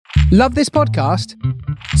Love this podcast?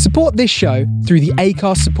 Support this show through the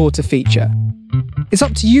Acast supporter feature. It's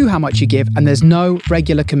up to you how much you give, and there's no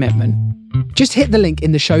regular commitment. Just hit the link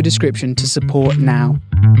in the show description to support now.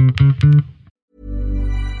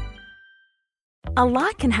 A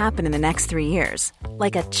lot can happen in the next 3 years.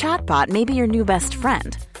 Like a chatbot may be your new best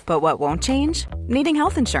friend. But what won't change? Needing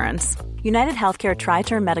health insurance. United Healthcare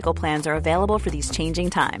Tri-Term Medical Plans are available for these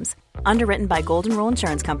changing times. Underwritten by Golden Rule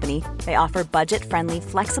Insurance Company, they offer budget-friendly,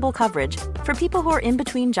 flexible coverage for people who are in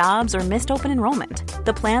between jobs or missed open enrollment.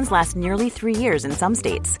 The plans last nearly 3 years in some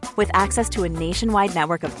states, with access to a nationwide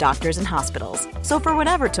network of doctors and hospitals. So for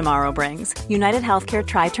whatever tomorrow brings, United Healthcare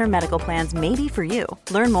Tri-Term Medical Plans may be for you.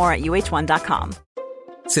 Learn more at uh1.com.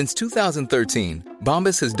 Since 2013,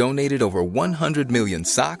 Bombas has donated over 100 million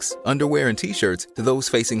socks, underwear, and T-shirts to those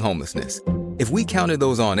facing homelessness. If we counted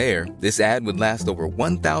those on air, this ad would last over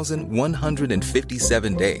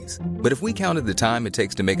 1,157 days. But if we counted the time it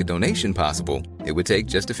takes to make a donation possible, it would take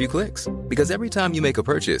just a few clicks. Because every time you make a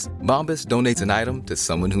purchase, Bombas donates an item to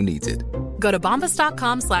someone who needs it. Go to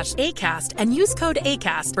bombas.com/ACAST and use code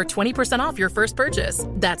ACAST for 20% off your first purchase.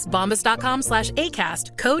 That's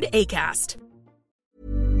bombas.com/ACAST, code ACAST.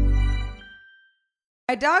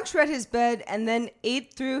 My dog shred his bed and then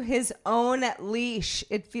ate through his own leash.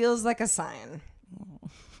 It feels like a sign.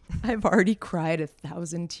 I've already cried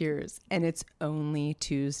 1,000 tears, and it's only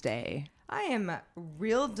Tuesday. I am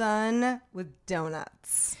real done with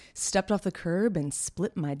donuts. Stepped off the curb and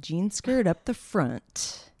split my jean skirt up the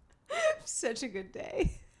front. Such a good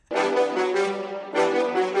day.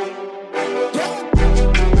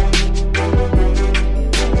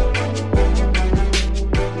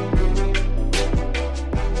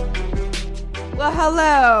 Well,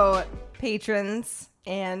 hello, patrons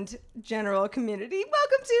and general community.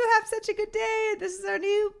 Welcome to Have Such a Good Day. This is our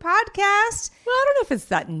new podcast. Well, I don't know if it's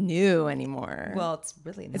that new anymore. Well, it's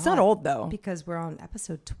really not. It's not old, though. Because we're on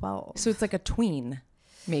episode 12. So it's like a tween,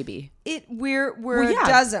 maybe. We're Well, yeah. a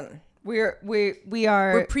dozen. We're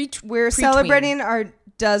celebrating our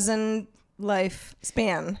dozen life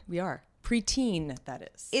span. We are. Preteen, that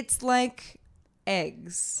is. It's like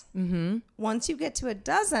eggs. Mm-hmm. Once you get to a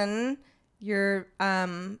dozen, you're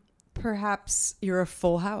perhaps... You're a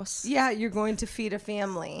full house. Yeah, you're going to feed a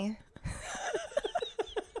family.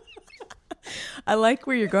 I like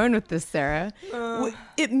where you're going with this, Sarah.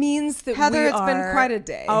 It means that Heather, it's been quite a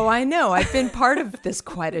day. Oh, I know. I've been part of this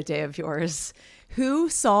quite a day of yours. Who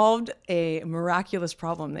solved a miraculous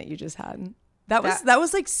problem that you just had? That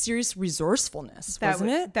was like serious resourcefulness,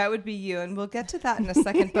 wasn't it? That would be you, and we'll get to that in a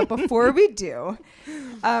second. But before we do,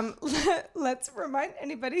 let's remind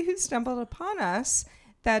anybody who stumbled upon us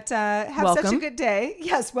that have welcome. Such a good day.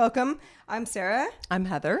 Yes, welcome. I'm Sarah. I'm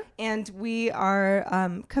Heather. And we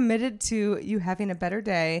are committed to you having a better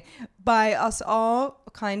day by us all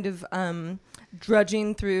kind of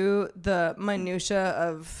drudging through the minutia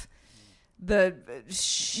of the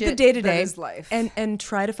shit, the day to day is life, and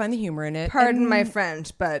try to find the humor in it. Pardon my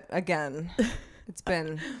French, but again, it's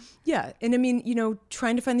been yeah. And I mean,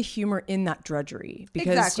 trying to find the humor in that drudgery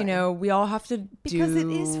because exactly. We all have to because it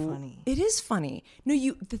is funny. It is funny. No,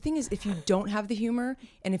 the thing is, if you don't have the humor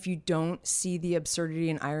and if you don't see the absurdity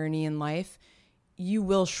and irony in life, you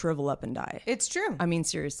will shrivel up and die. It's true. I mean,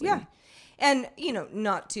 seriously. Yeah, and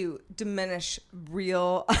not to diminish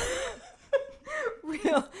real.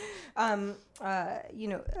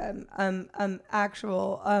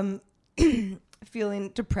 Actual feeling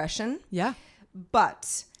depression. Yeah.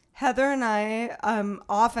 But Heather and I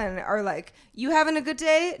often are like, you having a good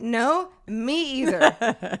day? No, me either.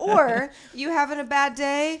 Or you having a bad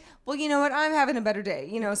day? Well, you know what? I'm having a better day.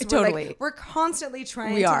 So totally. we're constantly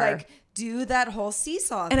trying to do that whole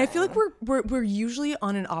seesaw thing. And I feel like we're usually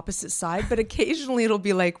on an opposite side, but occasionally it'll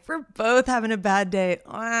be like we're both having a bad day,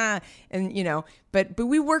 but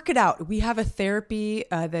we work it out. We have a therapy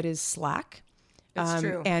that is Slack. It's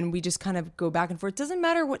true. And we just kind of go back and forth. It doesn't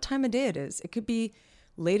matter what time of day it is. It could be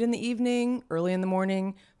late in the evening, early in the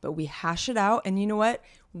morning, but we hash it out. And you know what?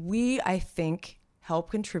 I think,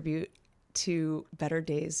 help contribute to better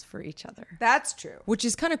days for each other. That's true. Which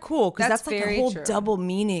is kind of cool because that's like a whole double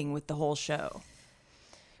meaning with the whole show.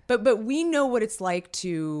 But we know what it's like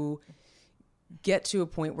to get to a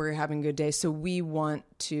point where you're having a good day. So we want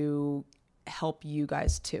to help you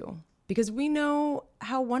guys too. Because we know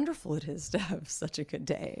how wonderful it is to have such a good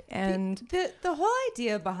day. And the whole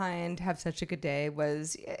idea behind Have Such a Good Day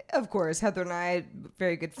was, of course, Heather and I,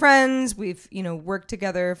 very good friends. We've, worked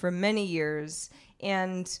together for many years.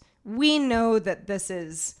 And we know that this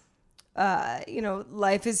is,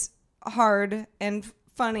 life is hard and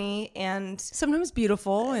funny and sometimes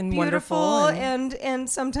beautiful and beautiful wonderful and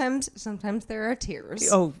sometimes there are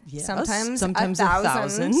tears. Oh, yes. Sometimes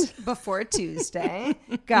 1,000 before Tuesday.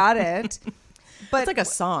 Got it. But it's like a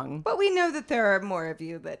song. But we know that there are more of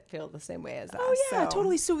you that feel the same way as us. Oh yeah,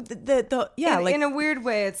 totally. So in a weird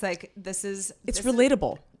way, it's like it's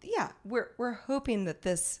relatable. We're hoping that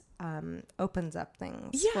this opens up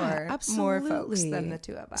things for absolutely. more folks than the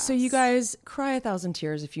two of us. So you guys cry 1,000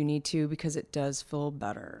 tears if you need to, because it does feel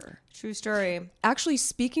better. True story. Actually,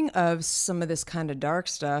 speaking of some of this kind of dark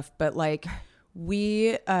stuff, but like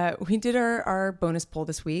we did our bonus poll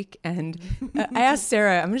this week, and I asked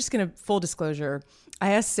Sarah, I'm just going to full disclosure.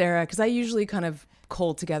 I asked Sarah, because I usually kind of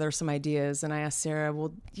cull together some ideas, and I asked Sarah,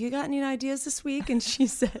 well, you got any ideas this week? And she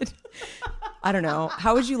said, I don't know,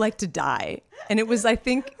 how would you like to die? And it was, I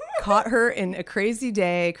think, caught her in a crazy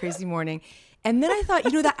day, crazy morning. And then I thought,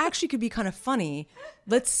 that actually could be kind of funny.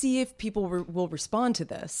 Let's see if people will respond to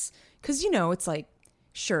this. Because, it's like,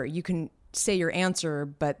 sure, you can say your answer,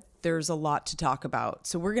 but there's a lot to talk about.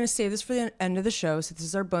 So we're going to save this for the end of the show. So this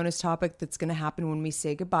is our bonus topic that's going to happen when we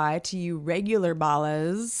say goodbye to you regular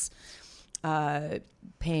ballas,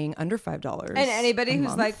 paying under $5. And anybody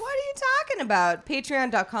who's like, what are you talking about?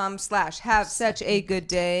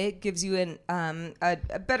 Patreon.com/HaveSuchAGoodDay gives you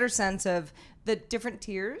a better sense of the different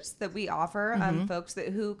tiers that we offer folks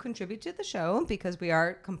who contribute to the show, because we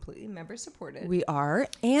are completely member supported. We are.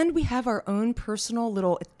 And we have our own personal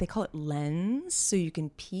little, they call it lens, so you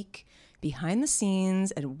can peek behind the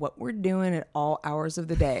scenes at what we're doing at all hours of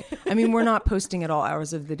the day. I mean, we're not posting at all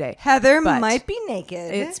hours of the day. Heather might be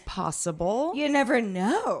naked. It's possible. You never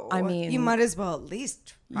know. I mean, you might as well at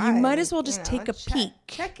least try. You might as well just take a peek.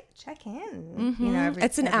 Check in.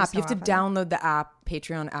 It's an app. You have to download the app,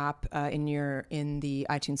 Patreon app, in the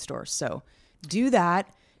iTunes store. So do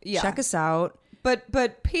that. Yeah. Check us out. But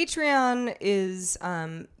Patreon is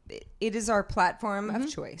it is our platform of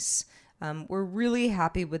choice. We're really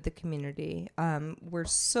happy with the community. We're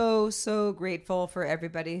so grateful for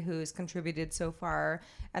everybody who's contributed so far.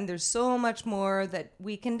 And there's so much more that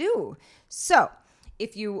we can do. So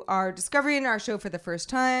if you are discovering our show for the first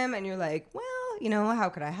time and you're like, well, how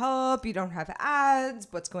could I help? You don't have ads.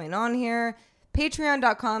 What's going on here?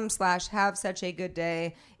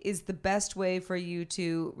 Patreon.com/HaveSuchAGoodDay is the best way for you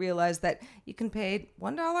to realize that you can pay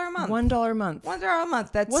 $1 a month. $1 a month. $1 a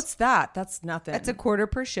month. What's that? That's nothing. That's a quarter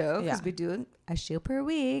per show, because we do a show per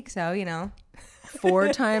week. So,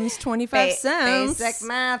 4 times 25 cents. Basic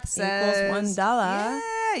math says equals $1.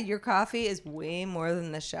 Yeah, your coffee is way more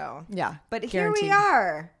than the show. Yeah, but guaranteed. Here we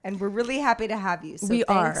are, and we're really happy to have you. So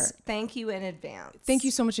thank you in advance. Thank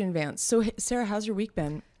you so much in advance. So, Sarah, how's your week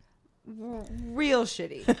been? Real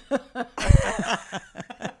shitty.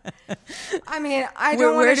 I mean,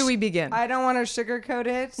 where do we begin? I don't want to sugarcoat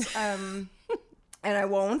it, and I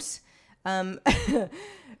won't.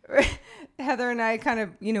 Heather and I kind of,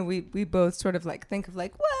 we both sort of think of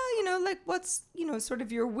what's, sort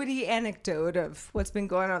of your witty anecdote of what's been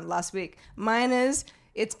going on last week. Mine is,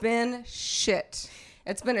 it's been shit.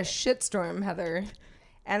 It's been a shitstorm, Heather.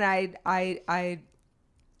 And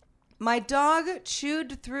my dog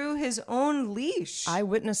chewed through his own leash. I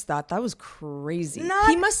witnessed that. That was crazy.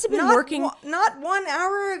 He must have been working not 1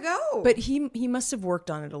 hour ago. But he must have worked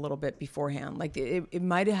on it a little bit beforehand. Like it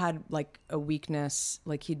might have had a weakness.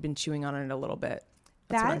 Like he'd been chewing on it a little bit.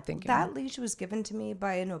 That's what I'm thinking. That leash was given to me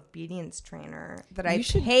by an obedience trainer that I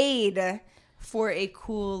paid for a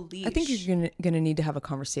cool leash. I think you're gonna need to have a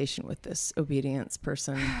conversation with this obedience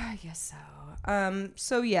person. I guess so.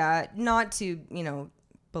 So yeah, not to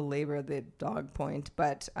belabor the dog point,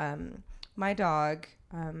 but my dog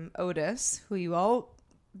Otis, who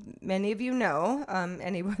many of you know,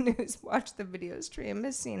 anyone who's watched the video stream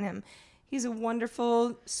has seen him. He's a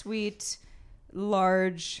wonderful, sweet,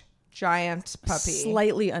 large, giant puppy.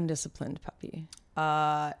 Slightly undisciplined puppy.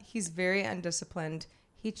 He's very undisciplined.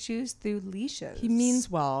 He chews through leashes. He means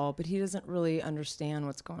well, but he doesn't really understand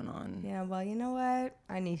what's going on. Yeah, well, you know what?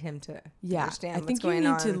 I need him to understand what's going on. I think you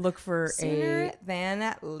need to look for sooner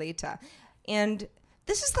than later. And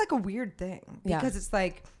this is a weird thing, because it's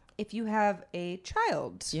if you have a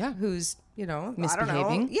child who's,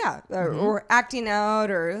 misbehaving. Or acting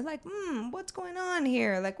out, or what's going on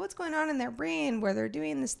here? What's going on in their brain where they're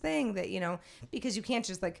doing this thing that, because you can't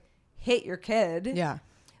just hit your kid. Yeah.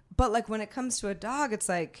 But when it comes to a dog, it's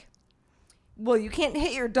well, you can't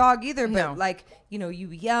hit your dog either, but you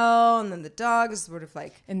yell, and then the dog is sort of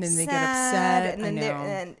and then they get upset, and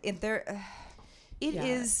then it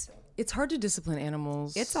is it's hard to discipline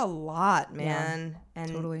animals. It's a lot, man. Yeah,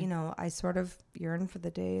 and totally. you know, I sort of yearn for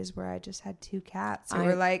the days where I just had 2 cats.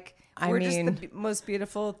 We're like, we're just the most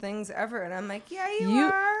beautiful things ever. And I'm like, yeah, you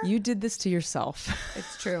are. You did this to yourself.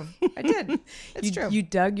 It's true. I did. It's true. You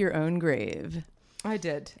dug your own grave. I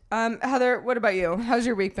did. Heather, what about you? How's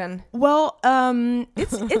your week been? Well,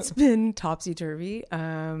 it's been topsy-turvy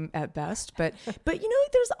at best, but you know,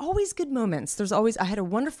 there's always good moments. I had a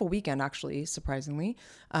wonderful weekend, actually, surprisingly.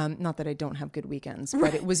 Not that I don't have good weekends,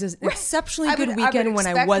 but it was an exceptionally good weekend when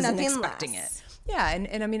I wasn't expecting it. Yeah,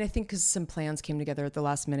 and I mean, I think because some plans came together at the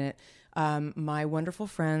last minute. My wonderful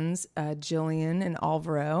friends, Jillian and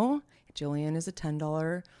Alvaro. Jillian is a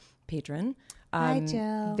 $10 patron. Hi,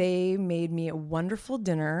 Jill. They made me a wonderful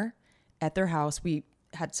dinner at their house. We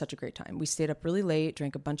had such a great time. We stayed up really late,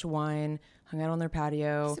 drank a bunch of wine, hung out on their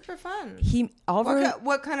patio. Super fun.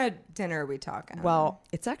 What kind of dinner are we talking? Well,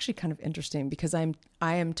 it's actually kind of interesting because I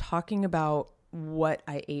am talking about what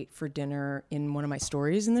I ate for dinner in one of my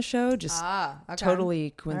stories in the show. Just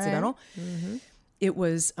totally coincidental. Right. Mm-hmm. It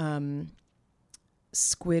was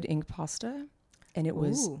squid ink pasta. And it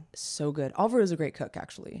was so good. Alvaro is a great cook,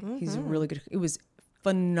 actually. Mm-hmm. He's a really good cook. It was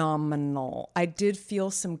phenomenal. I did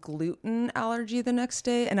feel some gluten allergy the next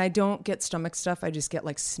day. And I don't get stomach stuff. I just get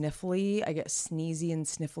like sniffly. I get sneezy and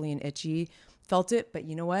sniffly and itchy. Felt it, but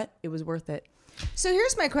you know what? It was worth it. So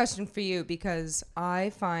here's my question for you, because I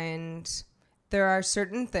find there are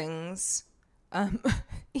certain things,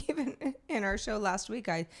 even in our show last week,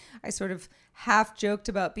 I sort of half joked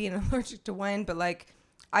about being allergic to wine, but like,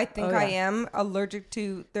 I think I am allergic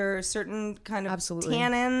to, there are certain kind of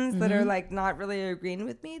tannins that are like not really agreeing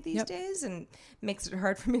with me these days, and makes it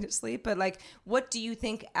hard for me to sleep. But like, what do you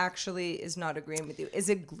think actually is not agreeing with you? Is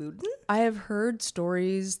it gluten? I have heard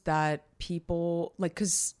stories that people, like,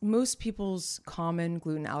 because most people's common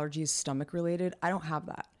gluten allergy is stomach related. I don't have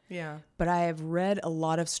that. Yeah. But I have read a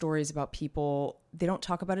lot of stories about people, they don't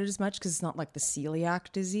talk about it as much because it's not like the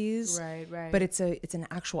celiac disease. Right. But it's an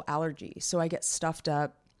actual allergy. So I get stuffed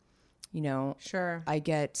up. You know, sure. I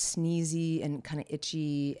get sneezy and kind of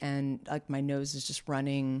itchy, and like my nose is just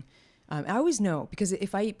running. I always know, because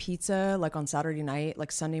if I eat pizza like on Saturday night,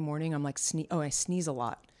 like Sunday morning, I'm like I sneeze a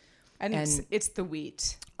lot. And it's the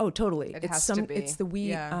wheat. Oh, totally. It has to be. It's the wheat.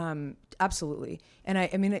 Yeah. Absolutely. And I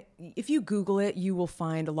mean, if you Google it, you will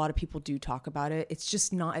find a lot of people do talk about it. It's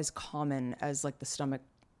just not as common as like the stomach,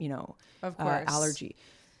 you know, of course, allergy.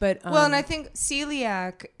 But well, and I think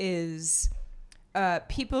celiac is.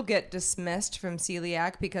 People get dismissed from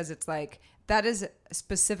celiac because it's like, that is a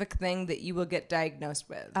specific thing that you will get diagnosed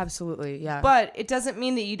with. Absolutely, yeah. But it doesn't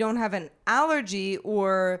mean that you don't have an allergy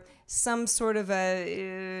or some sort of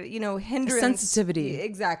a, hindrance. Sensitivity.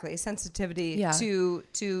 Exactly, sensitivity to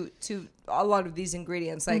a lot of these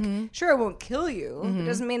ingredients. Like, sure, it won't kill you, but it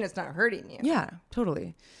doesn't mean it's not hurting you. Yeah,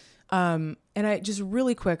 totally. And I just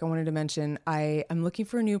really quick, I wanted to mention, I'm looking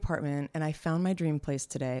for a new apartment, and I found my dream place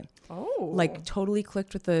today. Oh. Like, totally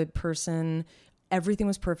clicked with the person. Everything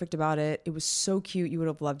was perfect about it. It was so cute. You would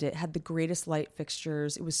have loved it. It had the greatest light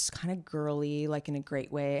fixtures. It was kind of girly, like in a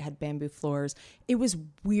great way. It had bamboo floors. It was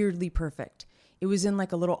weirdly perfect. It was in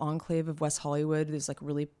like a little enclave of West Hollywood. It was like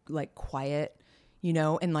really like quiet. You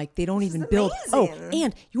know, and like they don't even build. Oh,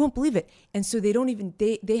 and you won't believe it. And so they don't even,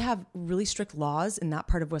 they have really strict laws in that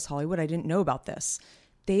part of West Hollywood. I didn't know about this.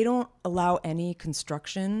 They don't allow any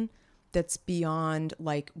construction that's beyond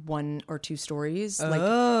like 1 or 2 stories. Like,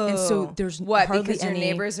 and so there's hardly because your any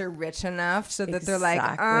neighbors are rich enough so that they're like,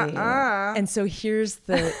 And so here's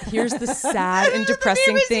the sad and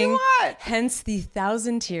depressing thing. Hence the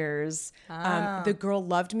 1,000 tears. The girl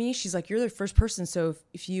loved me. She's like, you're the first person. So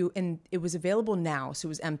if you, and it was available now, so it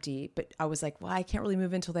was empty. But I was like, well, I can't really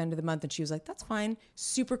move until the end of the month. And she was like, that's fine.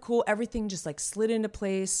 Super cool. Everything just like slid into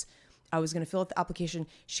place. I was going to fill out the application.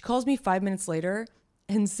 She calls me 5 minutes later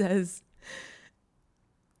and says,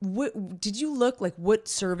 what did you look like? What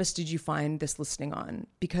service did you find this listing on?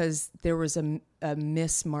 Because there was a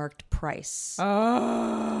mismarked price.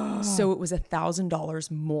 Oh. So it was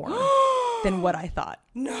 $1,000 more than what I thought.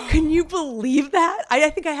 No. Can you believe that? I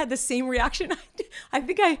think I had the same reaction. I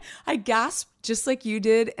think I gasped just like you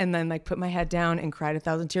did, and then like put my head down and cried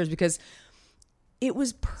 1,000 tears because it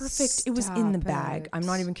was perfect. It was in the bag. I'm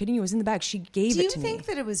not even kidding you. It was in the bag. She gave it to me. Do you think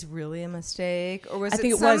that it was really a mistake? Or was I it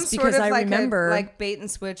think it some was sort because of I like remember like bait and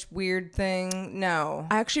switch weird thing? No.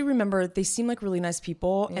 I actually remember they seem like really nice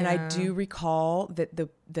people. Yeah. And I do recall that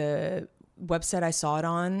the website I saw it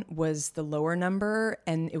on was the lower number,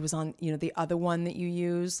 and it was on, the other one that you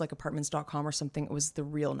use, like apartments.com or something. It was the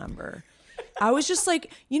real number. I was just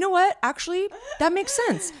like, you know what? Actually, that makes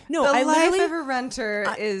sense. No, the life of a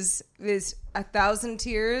renter is 1,000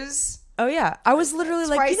 tears. Oh yeah, I was literally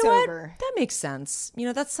like, you know over. what? That makes sense. You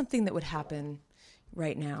know, that's something that would happen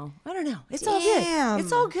right now. I don't know. It's all good.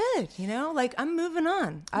 It's all good. You know, like I'm moving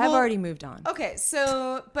on. I've already moved on. Okay,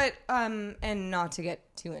 so but and not to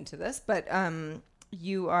get too into this, but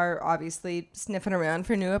you are obviously sniffing around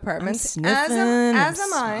for new apartments. As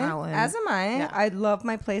am I. Yeah. I love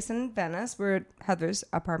my place in Venice. We're at Heather's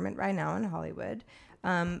apartment right now in Hollywood.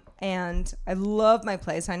 And I love my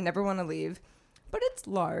place. I never want to leave. But it's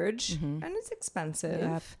large and it's expensive.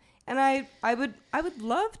 Yep. And I would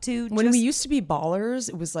love to when we used to be ballers,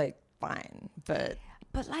 it was like fine. But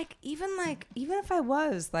like even if I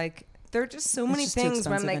was like, there are just so many things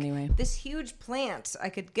where I'm like, this huge plant, I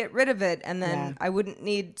could get rid of it, and then I wouldn't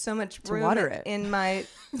need so much room to water it in my.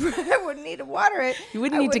 I wouldn't need to water it. You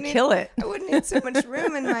wouldn't need to kill it. I wouldn't need so much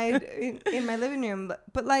room in my living room.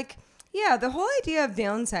 But like, yeah, the whole idea of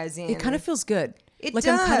downsizing, it kind of feels good. It like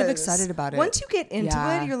does. I'm kind of excited about it. Once you get into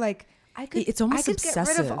it, you're like, it's almost get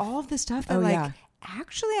obsessive. rid of all of the stuff that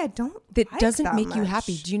actually I don't. That like doesn't that make much. you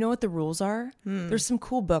happy. Do you know what the rules are? There's some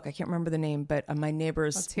cool book. I can't remember the name, but my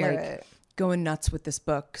neighbor's like going nuts with this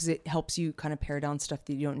book because it helps you kind of pare down stuff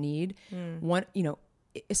that you don't need. One, you know,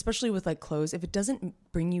 especially with like clothes, if it doesn't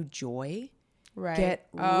bring you joy, get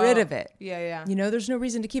rid of it. Yeah. You know, there's no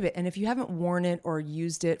reason to keep it. And if you haven't worn it or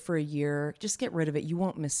used it for a year, just get rid of it. You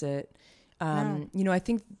won't miss it. You know, I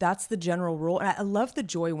think that's the general rule. And I love the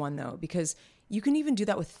joy one though, because you can even do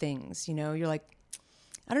that with things. You know, you're like,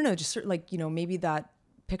 I don't know, just sort of like, you know, maybe that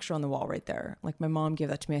picture on the wall right there. Like my mom gave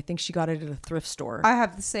that to me. I think she got it at a thrift store. I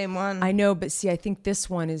have the same one. I know, but see, I think this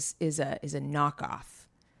one is a knockoff.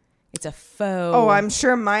 It's a faux. Oh, I'm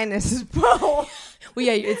sure mine is as well. Well,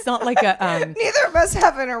 yeah, it's not like a. Neither of us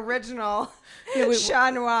have an original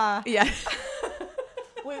Chat Noir. Yeah.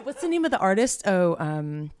 Wait, what's the name of the artist?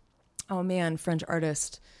 Oh man, French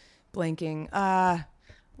artist. Blanking.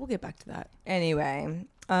 We'll get back to that. Anyway.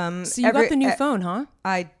 So you got the new phone, huh?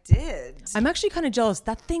 I did. I'm actually kind of jealous.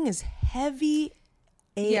 That thing is heavy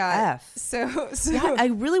AF. Yeah. So yeah, I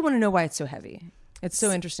really want to know why it's so heavy. It's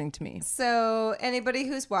so interesting to me. So anybody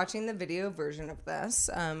who's watching the video version of this,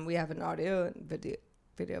 we have an audio and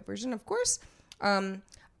video version, of course. I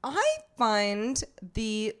find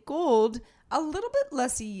the gold a little bit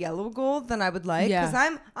less yellow gold than I would like, because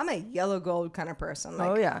I'm a yellow gold kind of person.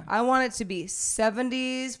 Like, I want it to be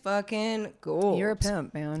 70s fucking gold. You're a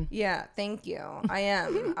pimp, man. Yeah, thank you. I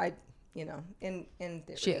am. In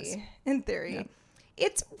theory. She is. In theory. Yeah.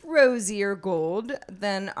 It's rosier gold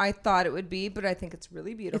than I thought it would be, but I think it's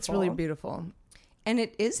really beautiful. It's really beautiful. And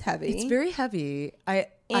it is heavy. It's very heavy.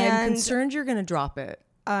 I'm concerned you're going to drop it.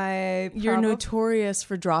 You're notorious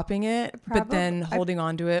for dropping it, but then holding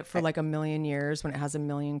on to it for like a million years when it has a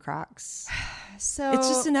million cracks. So it's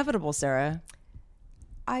just inevitable, Sarah.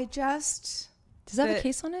 Does that have a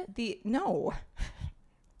case on it? No.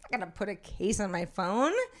 I'm going to put a case on my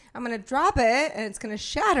phone. I'm going to drop it and it's going to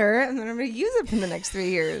shatter, and then I'm going to use it for the next 3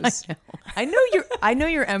 years. I know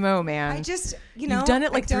your MO, man. I just, you've done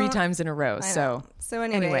it like 3 times in a row. So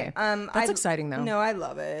anyway, that's exciting though. No, I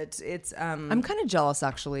love it. It's I'm kind of jealous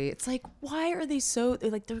actually. It's like, why are they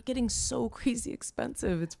they're getting so crazy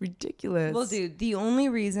expensive? It's ridiculous. Well, dude, the only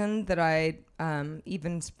reason that I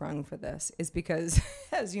even sprung for this is because,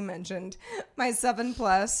 as you mentioned, my 7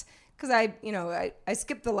 Plus, because I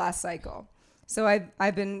skipped the last cycle. So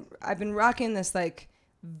I've been rocking this like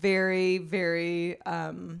very, very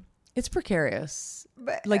it's precarious.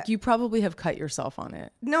 But, like you probably have cut yourself on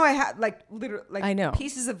it. No, I had like literally like I know.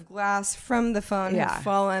 Pieces of glass from the phone have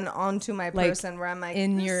fallen onto my person, where I'm like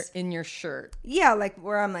in your shirt. Yeah, like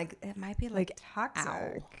where I'm like, it might be like toxic.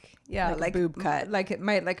 Ow. Yeah, like a boob cut. Like it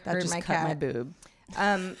might like that hurt just my cut cat. my boob.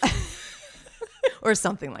 Or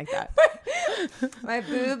something like that. My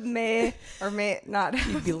boob may or may not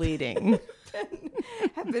be bleeding.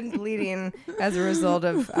 have been bleeding as a result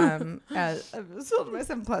of my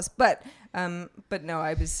 7 Plus, but no,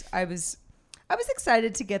 I was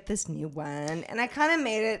excited to get this new one, and I kind of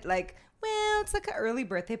made it like, well, it's like an early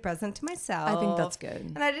birthday present to myself. I think that's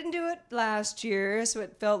good. And I didn't do it last year, so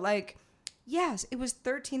it felt like, yes, it was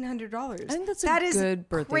 $1,300. I think that's a good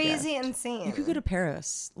birthday crazy gift. Insane. You could go to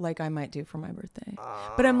Paris, like I might do for my birthday.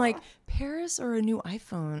 But I'm like, Paris or a new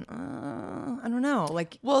iPhone? I don't know.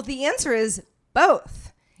 Like, well, the answer is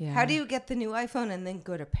both. Yeah. How do you get the new iPhone and then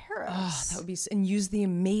go to Paris? Oh, that would be, and use the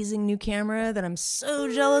amazing new camera that I'm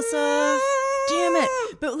so jealous of. Damn it.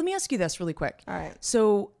 But let me ask you this really quick. All right.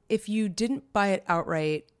 So if you didn't buy it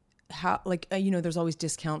outright, how, like, there's always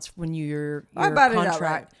discounts when your bought contract. It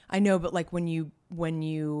outright. I know, but like when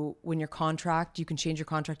your contract, you can change your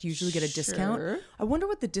contract. You usually get a discount. I wonder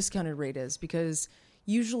what the discounted rate is, because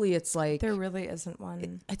usually it's like there really isn't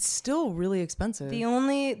one. It's still really expensive. The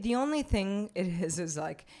only thing it is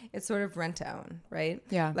like it's sort of rent to own, right?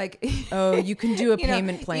 Yeah. Like you can do a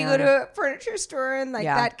payment plan. You go to a furniture store and like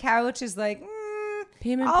that couch is like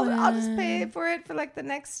payment plan. I'll just pay for it for like the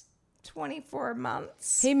next 24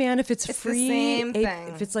 months. Hey man, if it's free, the same thing.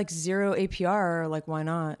 If it's like 0 APR, like why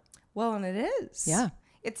not? Well, and it is. Yeah.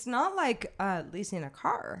 It's not like leasing a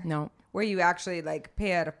car. No. Where you actually like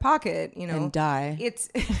pay out of pocket, and die. It's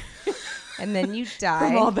and then you die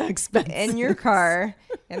from all the expenses in your car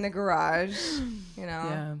in the garage.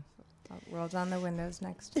 Yeah. I'll roll down the windows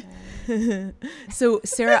next time. So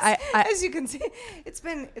Sarah, I as you can see, it's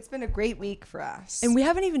been a great week for us, and we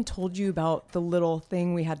haven't even told you about the little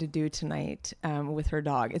thing we had to do tonight with her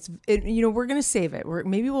dog. We're gonna save it.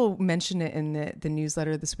 Maybe we'll mention it in the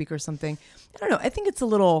newsletter this week or something. I don't know. I think it's a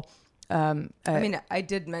little. I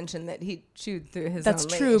did mention that he chewed through his. That's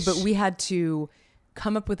own true, leash. but we had to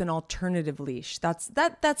come up with an alternative leash. That's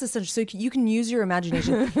essential. So you can use your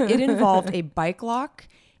imagination. It involved a bike lock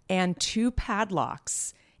and 2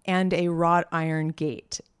 padlocks and a wrought iron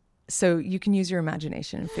gate. So you can use your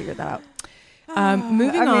imagination and figure that out.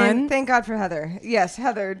 Moving on. Thank God for Heather. Yes,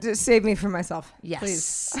 Heather, just save me from myself.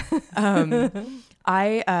 Yes. Please.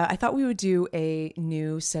 I thought we would do a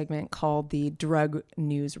new segment called the Drug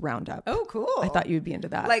News Roundup. Oh, cool. I thought you would be into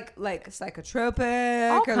that. Like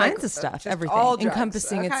psychotropic. All kinds of stuff. Everything. All drugs.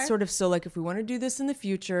 Encompassing. Okay. It's sort of so like if we want to do this in the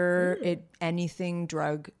future, anything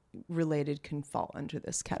drug related can fall under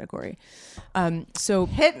this category. So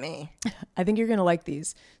hit me. I think you're going to like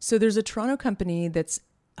these. So there's a Toronto company that's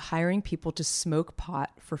hiring people to smoke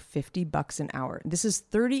pot for $50 an hour. This is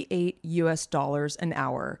 $38 an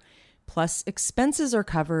hour. Plus expenses are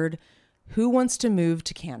covered. Who wants to move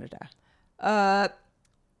to Canada?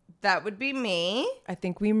 That would be me. I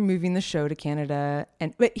think we're moving the show to Canada.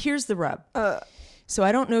 But here's the rub. So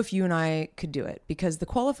I don't know if you and I could do it, because the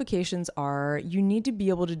qualifications are you need to be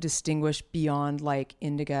able to distinguish beyond like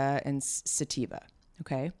indica and sativa.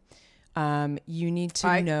 Okay. You need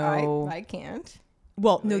to know. I can't.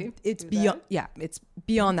 Well, no, it's beyond. That? Yeah, it's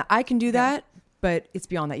beyond that. I can do that, but it's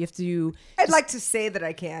beyond that. You have to. I'd like to say that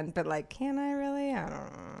I can, but like, can I really? I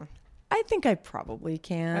don't know. I think I probably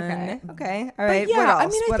can. Okay. All right. But yeah, what else? I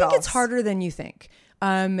mean, I think it's harder than you think.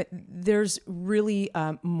 There's really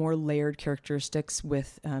more layered characteristics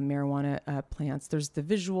with marijuana plants. There's the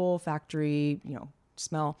visual, factory,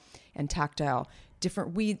 smell, and tactile.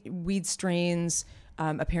 Different weed strains.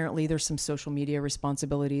 Apparently, there's some social media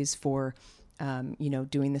responsibilities for,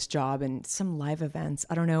 doing this job, and some live events.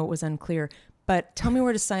 I don't know. It was unclear. But tell me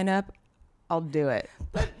where to sign up. I'll do it.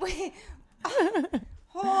 But wait.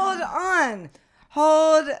 Hold on.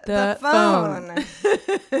 Hold the phone.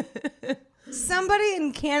 Somebody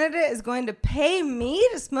in Canada is going to pay me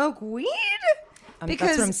to smoke weed? That's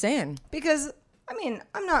what I'm saying. Because, I mean,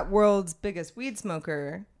 I'm not world's biggest weed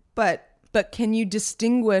smoker, but can you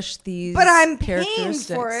distinguish these? But I'm paying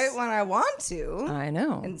for it when I want to. I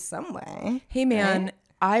know. In some way. Hey, man. Right?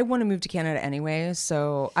 I want to move to Canada anyway,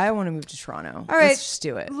 so I want to move to Toronto. All right, let's just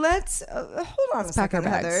do it. Let's hold on a second,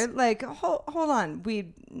 Heather. Like, hold on.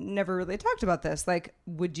 We never really talked about this. Like,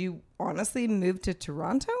 would you honestly move to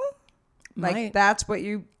Toronto? Like, that's what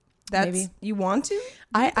you want to?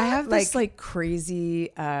 I have this like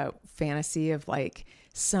crazy fantasy of like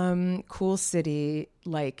some cool city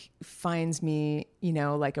like finds me,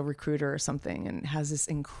 like a recruiter or something, and has this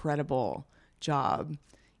incredible job.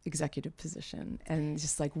 Executive position, and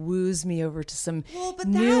just like woos me over to some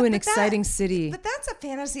new and exciting city. But that's a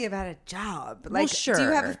fantasy about a job. Like, well, sure. Do you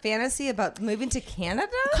have a fantasy about moving to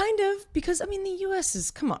Canada? Kind of, because I mean, the U.S. is,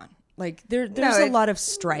 come on. Like there's a lot of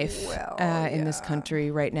strife in this country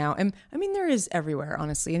right now. And I mean, there is everywhere,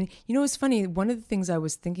 honestly. And it's funny. One of the things I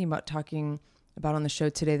was thinking about talking about on the show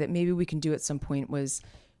today that maybe we can do at some point was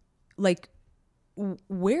like,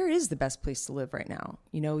 where is the best place to live right now?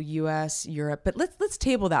 U.S., Europe, but let's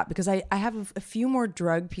table that, because I have a few more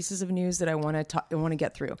drug pieces of news that I want to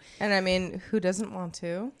get through. And I mean, who doesn't want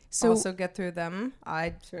to also get through them?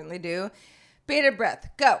 I certainly do. Bated breath,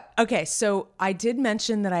 go. Okay, so I did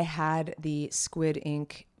mention that I had the Squid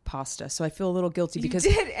Ink pasta, so I feel a little guilty because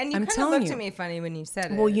you did, and you kind of looked at me funny when you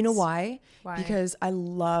said it. Well, you know why? Why? Because I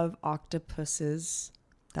love octopuses.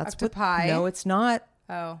 That's octopi. No, it's not.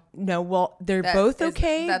 Oh. No, well, they're both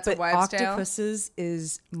okay, that's but a wives' tale? octopuses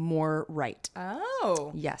is more right.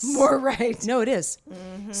 Oh. Yes. More right. No, it is.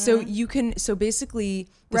 Mm-hmm. So basically...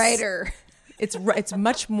 Righter. It's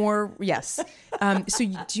much more, yes. So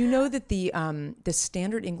do you know that the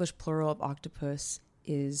standard English plural of octopus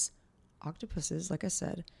is octopuses, like I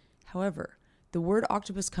said. However, the word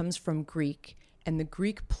octopus comes from Greek, and the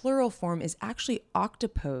Greek plural form is actually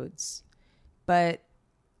octopodes, but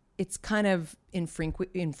it's kind of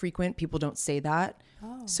infrequent. People don't say that.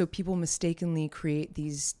 Oh. So people mistakenly create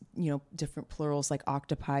these, different plurals like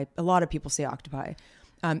octopi. A lot of people say octopi.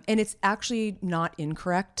 And it's actually not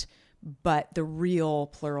incorrect, but the real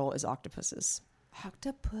plural is octopuses.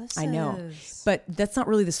 Octopuses. I know. But that's not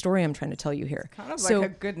really the story I'm trying to tell you here. Kind of like a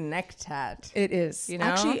good neck tat. It is.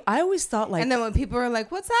 Actually, I always thought like... And then when people are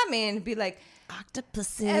like, what's that mean? It'd be like,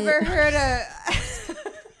 octopuses. Ever heard of...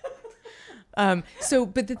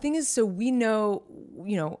 But the thing is, so we know,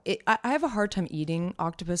 I have a hard time eating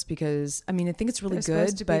octopus because, I think it's really They're good.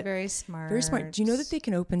 Supposed to be very smart. Very smart. Do you know that they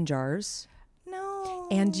can open jars? No.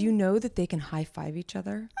 And do you know that they can high five each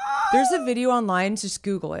other? There's a video online. Just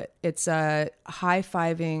Google it. It's a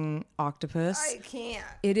high-fiving octopus. I can't.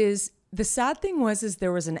 It is. The sad thing is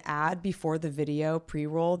there was an ad before the video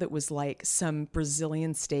pre-roll that was like some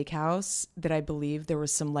Brazilian steakhouse that I believe there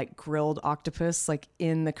was some like grilled octopus like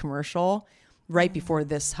in the commercial right before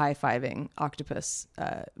this high-fiving octopus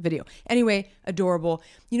video. Anyway, adorable.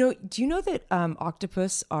 Do you know that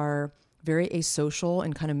octopus are very asocial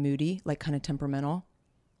and kind of moody, like kind of temperamental,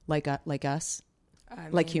 like us,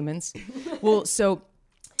 like humans? Well, so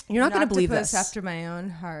you're not going to believe this. After my own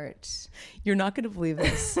heart. You're not going to believe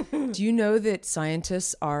this. Do you know that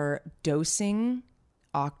scientists are dosing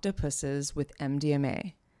octopuses with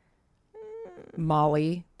MDMA?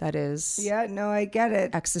 Molly, that is. Yeah, no, I get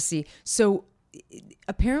it. Ecstasy. So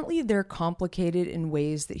apparently they're complicated in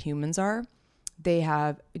ways that humans are. Do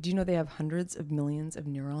you know they have hundreds of millions of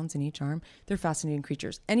neurons in each arm? They're fascinating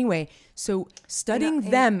creatures. Anyway, so studying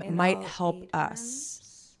them might help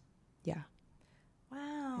us. Yeah.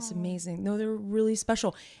 Wow. It's amazing. No, they're really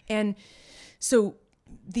special. And so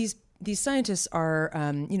these scientists are,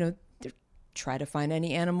 they try to find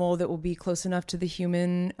any animal that will be close enough to the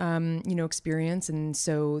human, experience. And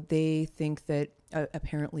so they think that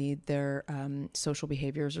apparently their social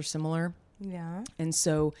behaviors are similar. Yeah. And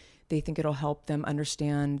so they think it'll help them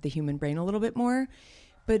understand the human brain a little bit more.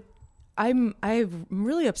 But I'm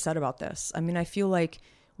really upset about this. I feel like,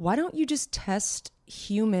 why don't you just test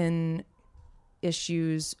human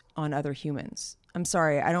issues on other humans? I'm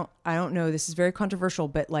sorry, I don't know. This is very controversial,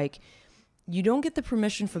 but like, you don't get the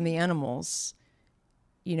permission from the animals.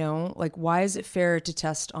 Like, why is it fair to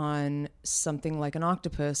test on something like an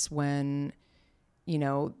octopus when,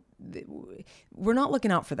 we're not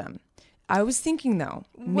looking out for them? I was thinking though,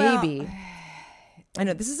 maybe, I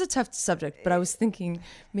know this is a tough subject, but I was thinking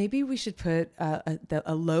maybe we should put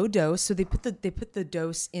a low dose. So they put the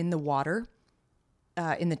dose in the water,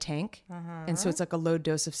 in the tank. And so it's like a low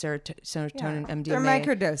dose of serotonin, MDMA. They're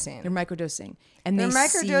microdosing. And they're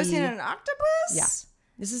microdosing an octopus? Yeah,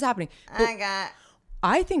 this is happening.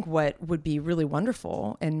 I think what would be really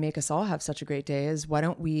wonderful and make us all have such a great day is, why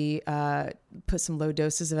don't we put some low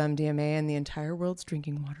doses of MDMA in the entire world's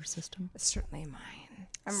drinking water system? It's certainly mine.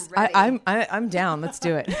 I'm ready. I'm down. Let's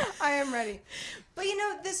do it. I am ready. But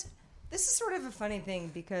this is sort of a funny thing,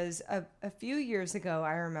 because a few years ago,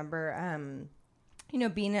 I remember,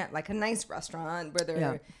 being at like a nice restaurant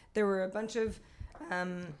where there were a bunch of,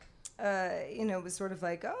 it was sort of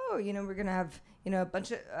like, we're gonna have a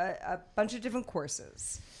bunch of different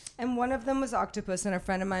courses, and one of them was octopus, and a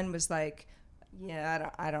friend of mine was like,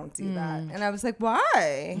 I don't do that, and I was like,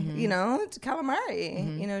 why? It's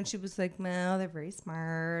calamari, and she was like, well, they're very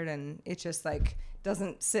smart, and it just like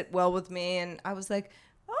doesn't sit well with me, and I was like,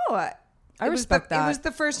 I respect that. It was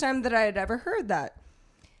the first time that I had ever heard that,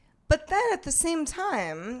 but then at the same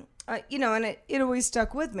time, and it always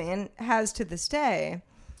stuck with me and has to this day,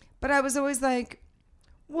 but I was always like,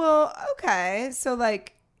 well, okay, so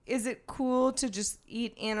like, is it cool to just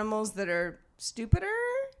eat animals that are stupider?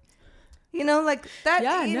 Like that,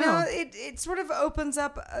 it sort of opens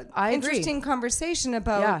up an interesting conversation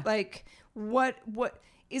about like, what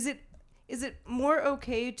is it more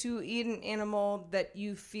okay to eat an animal that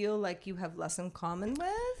you feel like you have less in common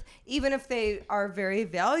with, even if they are very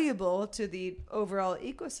valuable to the overall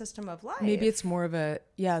ecosystem of life? Maybe it's more of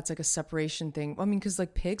it's like a separation thing. Because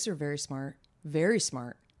like pigs are very smart. Very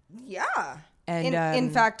smart. Yeah. And in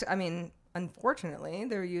fact, unfortunately,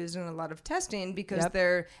 they're used in a lot of testing because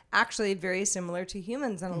they're actually very similar to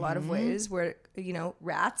humans in a lot of ways, where,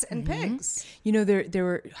 rats and pigs.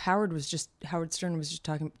 Howard Stern was just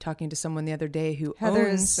talking to someone the other day who Heather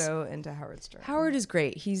is so into Howard Stern. Howard is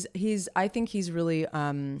great. I think he's really,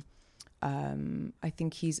 I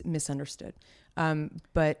think he's misunderstood.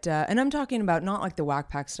 But I'm talking about not like the Whack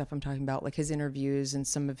Pack stuff. I'm talking about like his interviews and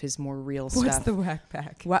some of his more real stuff. What's the Whack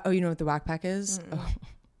Pack? Oh, you know what the Whack Pack is? Oh.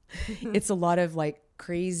 It's a lot of like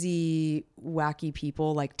crazy, wacky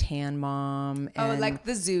people like Tan Mom. And like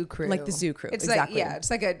the Zoo Crew. Like the Zoo Crew. It's exactly. It's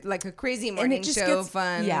like a crazy morning show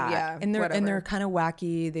fun. Yeah. And they're kind of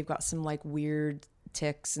wacky. They've got some like weird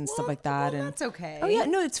ticks and stuff like that. And that's okay. Oh yeah,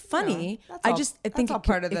 no, it's funny. I think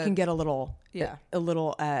it can get a little,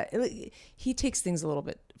 he takes things a little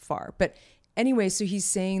bit far. But anyway, so he's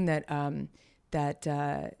saying that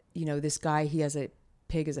this guy, he has a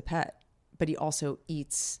pig as a pet, but he also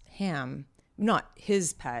eats ham. Not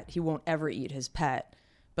his pet. He won't ever eat his pet.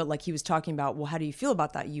 But like he was talking about, well, how do you feel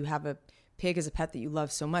about that? You have a pig as a pet that you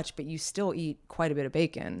love so much, but you still eat quite a bit of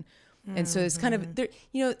bacon. And so it's kind of there,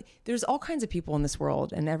 there's all kinds of people in this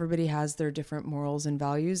world, and everybody has their different morals and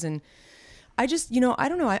values. And I just, I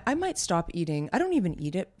don't know, I might stop eating. I don't even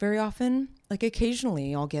eat it very often. Like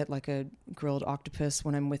occasionally I'll get like a grilled octopus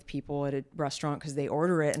when I'm with people at a restaurant because they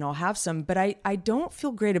order it, and I'll have some, but I don't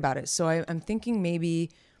feel great about it. So I'm thinking maybe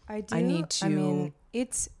I need to. I mean,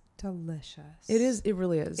 it's delicious. It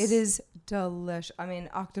really is. It is delicious. I mean,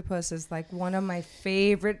 octopus is like one of my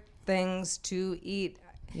favorite things to eat.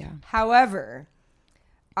 Yeah. However,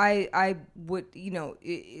 I would,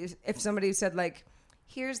 if somebody said like,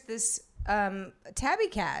 here's this tabby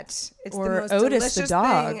cat, it's or the most Otis delicious the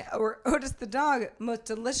dog thing, or Otis the dog, most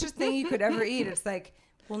delicious thing you could ever eat. It's like,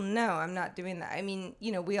 well, no, I'm not doing that. I mean,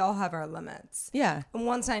 we all have our limits. Yeah. And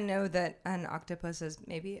once I know that an octopus is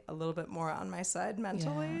maybe a little bit more on my side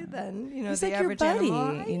mentally than, he's the like average your buddy,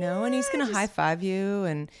 animal. And he's going to high five you,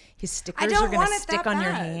 and his stickers are going to stick on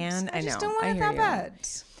your hand. I just don't want it that bad.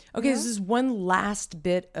 Okay, this is one last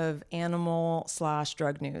bit of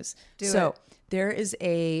animal/drug news. There is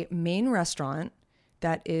a Maine restaurant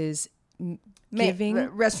that is giving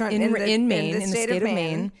restaurant in Maine, in the state of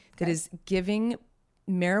Maine, that is giving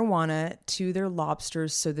marijuana to their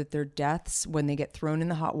lobsters so that their deaths when they get thrown in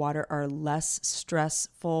the hot water are less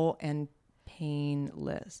stressful and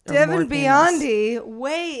painless. Devin Biondi,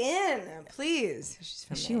 weigh in, please.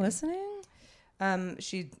 Is she listening?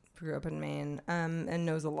 She grew up in Maine and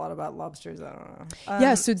knows a lot about lobsters. I don't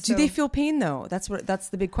know. So do they feel pain though? That's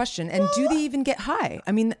the big question. And do they even get high?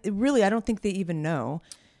 I mean, really, I don't think they even know.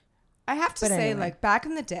 I have to say, like back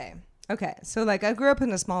in the day. Okay, so like I grew up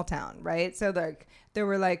in a small town, right? So like there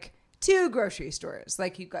were like 2 grocery stores.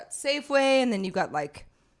 Like you got Safeway, and then you got like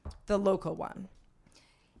the local one.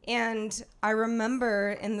 And I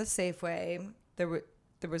remember in the Safeway there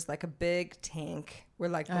was like a big tank where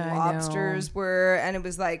like the lobsters were, and it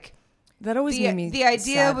was like that always made me the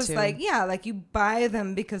idea sad was too. like, like you buy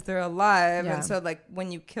them because they're alive, and so like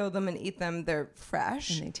when you kill them and eat them, they're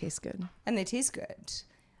fresh and they taste good.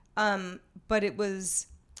 But it was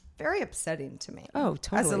very upsetting to me. Oh,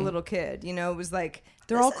 totally. As a little kid, it was like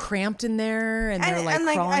they're all cramped in there, and they're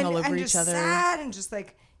like crawling all over each other. Sad and just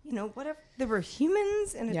like whatever. There were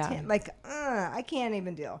humans in a tent. Like I can't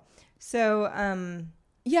even deal. So and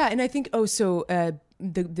I think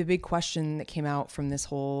the big question that came out from this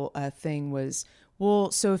whole thing was,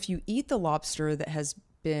 well, so if you eat the lobster that has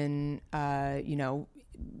been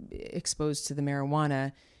exposed to the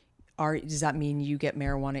marijuana, does that mean you get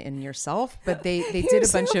marijuana in yourself? But they did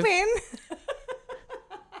a bunch of.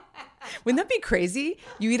 Wouldn't that be crazy?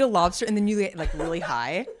 You eat a lobster and then you get like really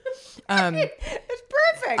high. It's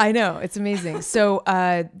perfect. I know, it's amazing. So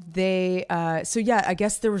I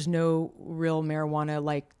guess there was no real marijuana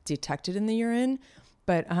like detected in the urine,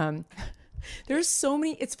 but there's so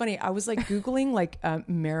many. It's funny. I was like Googling like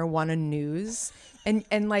marijuana news,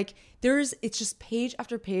 and like it's just page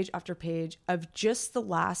after page after page of just the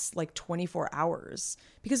last like 24 hours,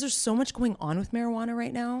 because there's so much going on with marijuana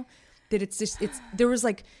right now that there was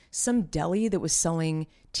like some deli that was selling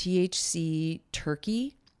THC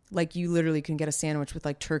turkey. Like you literally can get a sandwich with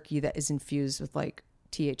like turkey that is infused with like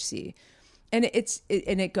THC, and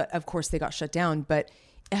it got, of course they got shut down. But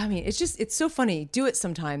I mean, it's so funny. Do it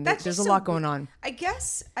sometime. There's a lot going on. I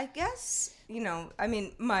guess, I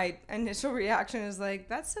mean, my initial reaction is like,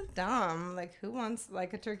 that's so dumb. Like who wants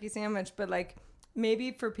like a turkey sandwich? But like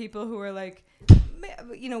maybe for people who are like,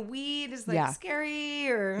 weed is like scary,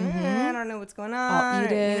 or I don't know what's going on. I'll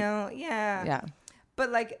eat it. Yeah.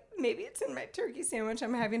 But like maybe it's in my turkey sandwich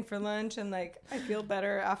I'm having for lunch, and like I feel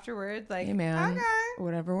better afterwards. Like, hey man, okay,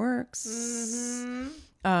 whatever works.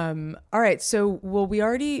 Mm-hmm. All right. So we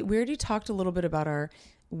already talked a little bit about our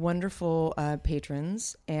wonderful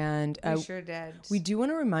patrons, and we sure did. We do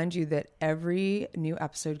want to remind you that every new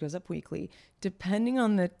episode goes up weekly. Depending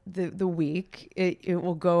on the week, it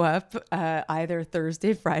will go up either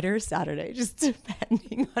Thursday, Friday, or Saturday, just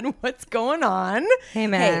depending on what's going on. Hey,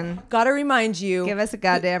 man. Hey, gotta remind you. Give us a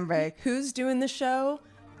goddamn break. Who's doing the show?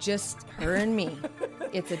 Just her and me.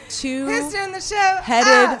 It's a Who's doing the show?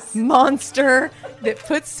 Headed monster that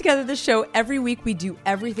puts together the show. Every week we do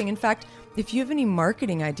everything. In fact, if you have any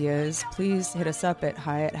marketing ideas, please hit us up at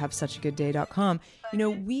hi@havesuchagoodday.com. You know,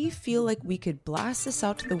 we feel like we could blast this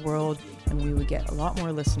out to the world and we would get a lot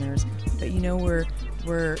more listeners. But you know, we're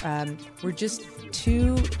just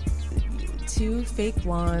two fake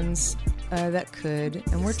blondes that could,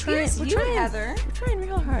 and we're trying. We're trying, Heather. We're trying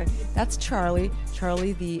real hard. That's Charlie.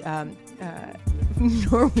 Charlie, the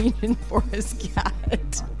Norwegian forest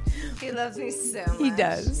cat. He loves me so much. He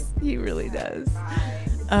does. He really does.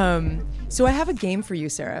 So I have a game for you,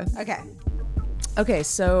 Sarah. Okay,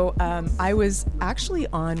 so I was actually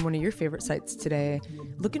on one of your favorite sites today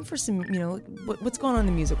looking for some, you know, what's going on in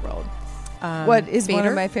the music world. What is Fader? one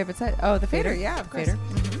of my favorite sites? Oh, the Fader. Yeah, of course. Fader.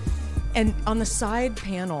 Mm-hmm. And on the side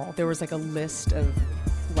panel, there was like a list of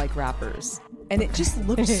like rappers. And it just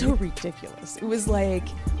looked so ridiculous. It was like,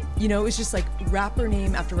 you know, it was just like rapper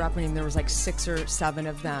name after rapper name. There was like 6 or 7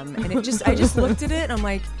 of them. And it just, I just looked at it and I'm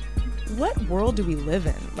like, what world do we live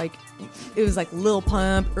in? Like, it was like Lil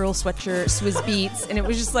Pump, Earl Sweatshirt, Swizz Beatz, and it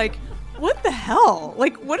was just like, what the hell?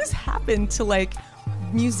 Like, what has happened to like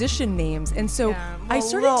musician names? And so I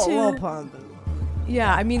started to. Lil Pump.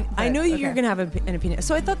 Yeah, I mean, I know you're gonna have an opinion.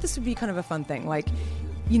 So I thought this would be kind of a fun thing. Like,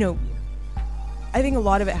 you know, I think a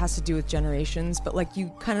lot of it has to do with generations, but like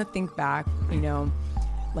you kind of think back, you know,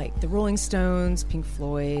 like the Rolling Stones, Pink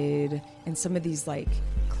Floyd, and some of these like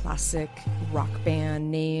classic rock band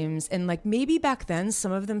names, and like maybe back then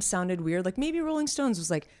some of them sounded weird. Like maybe Rolling Stones was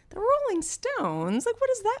like, the Rolling Stones, like what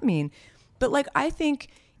does that mean? But like I think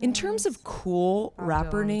in terms of cool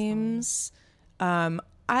rapper names,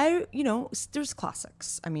 you know, there's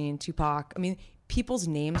classics. I mean, Tupac. I mean, people's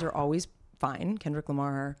names are always fine. Kendrick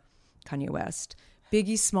Lamar, Kanye West,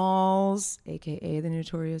 Biggie Smalls, aka the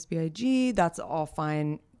Notorious B.I.G. That's all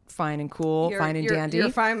fine and cool, fine and dandy. You're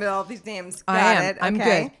fine with all these names. I am. Okay. I'm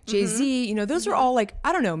good. Jay-Z, you know, those are all like,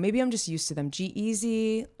 I don't know, maybe I'm just used to them.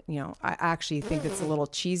 G-Eazy, you know, I actually think that's a little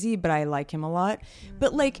cheesy, but I like him a lot.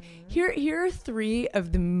 But like, here are 3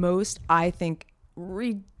 of the most, I think,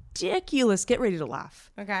 ridiculous. Get ready to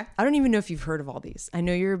laugh. Okay. I don't even know if you've heard of all these. I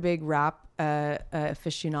know you're a big rap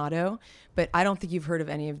aficionado, but I don't think you've heard of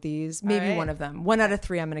any of these. Maybe one of them. 1 out of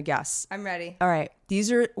 3, I'm going to guess. I'm ready. All right.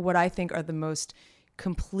 These are what I think are the most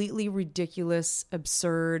completely ridiculous,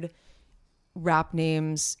 absurd rap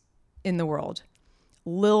names in the world.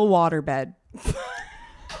 Lil Waterbed. What?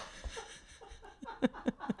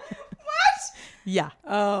 Yeah.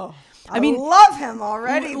 Oh. I mean, love him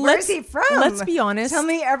already. Where's he from? Let's be honest. Tell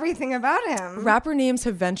me everything about him. Rapper names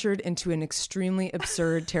have ventured into an extremely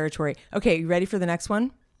absurd territory. Okay, you ready for the next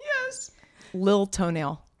one? Yes. Lil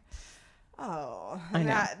Toenail. Oh, I know.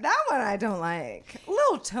 That one I don't like.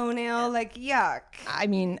 Little toenail, like yuck. I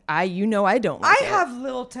mean, I don't like it. I have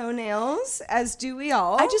little toenails, as do we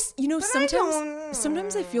all. I just, you know,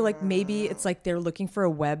 sometimes I feel like maybe it's like they're looking for a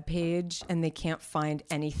web page and they can't find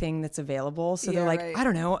anything that's available. So they're like, right. I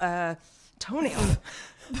don't know, toenail.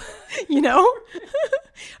 You know?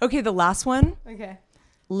 Okay, the last one. Okay.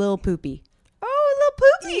 Lil Poopy. Oh, Lil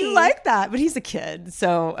Poopy. You like that, but he's a kid.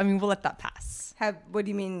 So, I mean, we'll let that pass. What do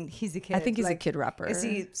you mean he's a kid? I think he's a kid rapper. Is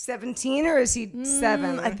he 17 or is he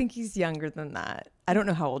 7? I think he's younger than that. I don't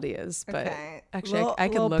know how old he is, but actually I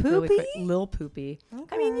could Lil look Poopy? really quick. Lil Poopy.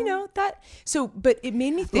 Okay. I mean, you know, that. So, but it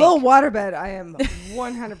made me think. Lil Waterbed, I am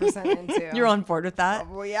 100% into. You're on board with that?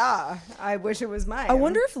 Well, yeah. I wish it was mine. I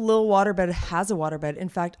wonder if Lil Waterbed has a waterbed. In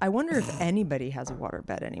fact, I wonder if anybody has a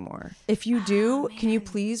waterbed anymore. If you do, can you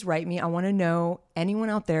please write me? I want to know anyone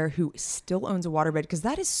out there who still owns a waterbed, because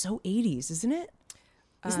that is so 80s, isn't it?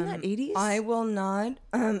 Isn't that 80s? I will not.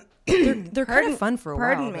 They're kind of fun for a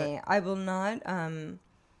while. Pardon me. I will not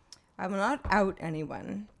out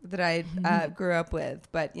anyone that I grew up with.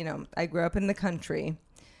 But, you know, I grew up in the country.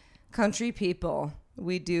 Country people.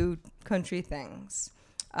 We do country things.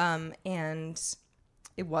 And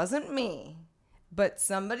it wasn't me, but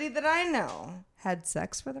somebody that I know had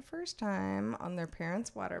sex for the first time on their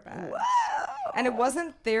parents' waterbed. Whoa. And it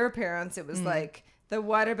wasn't their parents. It was like the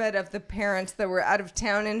waterbed of the parents that were out of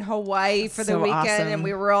town in Hawaii for the weekend. Awesome. And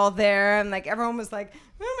we were all there, and like everyone was like,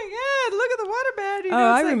 oh my God, look at the waterbed. You know,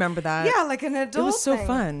 I like, remember that. Yeah, like an adult It was so thing.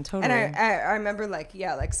 fun, totally. And I remember like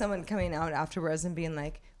someone coming out afterwards and being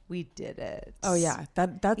like, we did it. Oh yeah,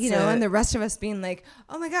 that's and the rest of us being like,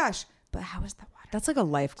 oh my gosh, but how was the water? That's like a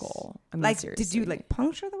life goal. I mean, like, seriously. did you like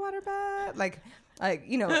puncture the waterbed? Like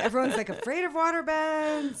everyone's like afraid of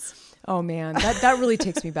waterbeds. Oh man, that really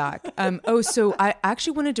takes me back. So I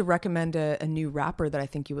actually wanted to recommend a new rapper that I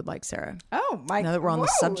think you would like, Sarah. Oh my! Now that we're on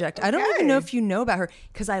the subject, okay. I don't even know if you know about her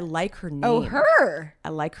because I like her name. Oh, her! I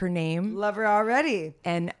like her name. Love her already.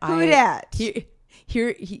 And who dat?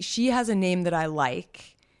 She has a name that I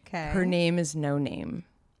like. Okay. Her name is No Name.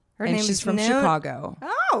 She's from No. Chicago.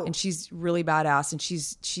 Oh. And she's really badass. And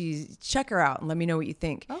she's check her out and let me know what you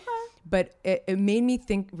think. Okay. But it made me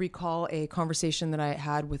recall a conversation that I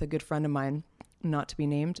had with a good friend of mine, not to be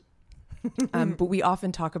named. But we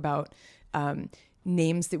often talk about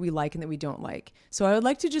names that we like and that we don't like. So I would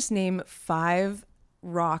like to just name 5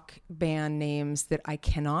 rock band names that I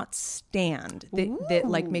cannot stand, that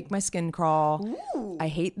like make my skin crawl. Ooh. I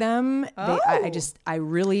hate them. Oh. I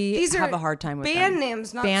really have a hard time with band them.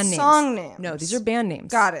 Names, not band song names. No, these are band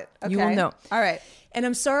names. Got it. Okay. You will know. All right. And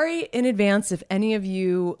I'm sorry in advance if any of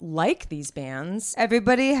you like these bands.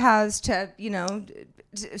 Everybody has to,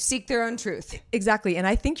 seek their own truth. Exactly. And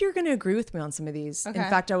I think you're going to agree with me on some of these. Okay. In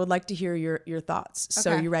fact, I would like to hear your thoughts. Okay.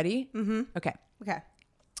 So you ready? Mm-hmm. Okay.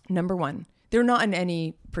 Number 1. They're not in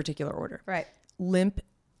any particular order. Right. Limp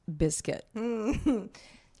Bizkit.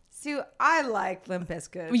 So I like Limp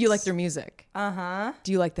Bizkit. You like their music. Uh-huh.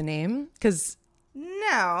 Do you like the name? Because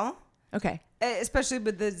no. Okay. Especially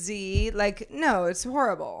with the Z, like, no, it's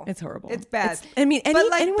horrible. It's horrible. It's bad.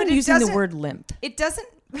 Anyone using the word limp. It doesn't.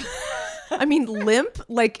 I mean, limp,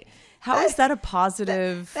 like, how is that a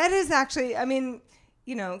positive? That is actually, I mean,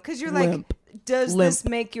 because you're like, does this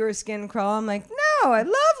make your skin crawl? I'm like, no, I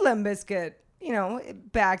love Limp Bizkit,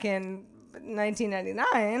 back in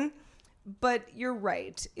 1999. But you're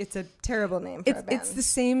right. It's a terrible name for a band. It's the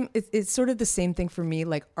same. It's sort of the same thing for me,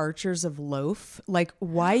 like Archers of Loaf. Like,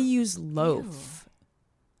 why use loaf? Ew.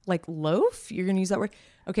 Like loaf? You're going to use that word?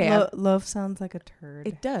 Okay. Loaf sounds like a turd.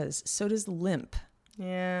 It does. So does limp.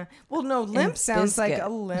 Yeah. Well, no, limp sounds like a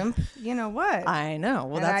limp. You know what? I know.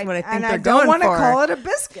 Well, that's what I think and they're I going for. don't want to call it a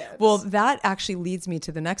biscuit. Well, that actually leads me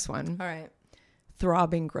to the next one. All right.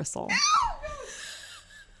 Throbbing Gristle.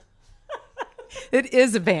 It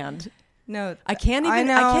is a band. No, I can't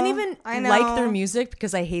even like their music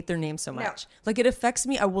because I hate their name so much. No. Like, it affects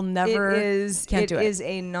me. I will never. It is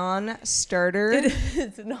a non-starter.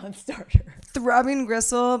 It's a non-starter. Throbbing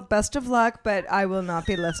Gristle, best of luck, but I will not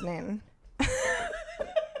be listening.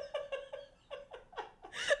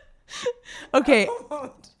 Okay.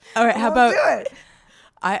 All right. How about? Do it.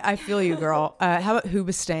 I feel you, girl. How about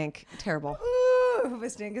Hoobastank? Terrible.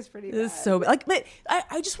 Hoobastank is pretty bad. This is so like, but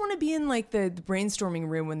I just want to be in like the brainstorming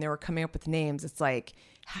room when they were coming up with names. It's like,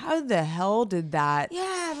 how the hell did that?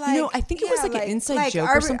 Yeah, like, I think it was like an inside joke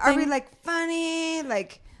or something. Are we like funny?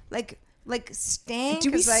 Like stink?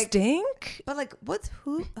 Do we like, stink? But like, what's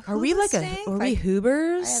who? Are we like are we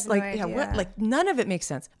Hoobers? I have like, no idea. Yeah, what? Like, none of it makes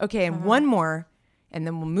sense. Okay, and one more, and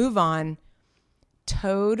then we'll move on.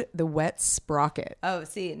 Toad the Wet Sprocket. Oh,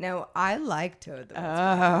 see, no, I like Toad the Wet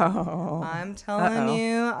Sprocket. I'm telling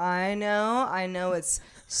you, I know it's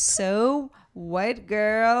so white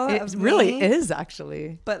girl. It really is,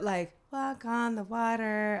 actually. But like, walk on the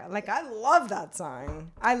water. Like, I love that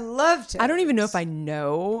song. I love Toad. I don't even know if I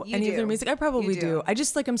know any of their music. I probably do. do. I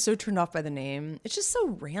just like, I'm so turned off by the name. It's just so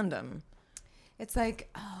random. It's like,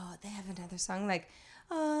 oh, they have another song like,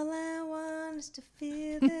 all I want is to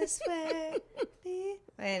feel this way.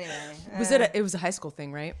 Anyway. It was a high school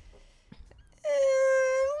thing, right?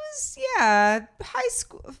 It was, yeah, high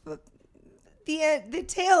school. The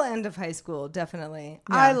tail end of high school, definitely.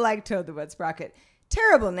 Yeah. I like Toad the Wet Sprocket.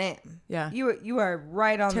 Terrible name. Yeah. You are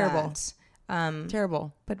right on Terrible. that.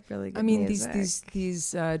 Terrible. But really good I mean, music.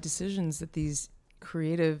 these decisions that these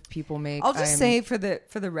creative people make. I'll just say for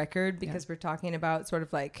the record, because we're talking about sort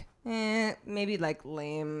of like maybe like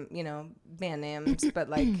lame, band names, but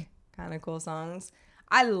like kind of cool songs.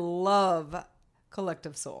 I love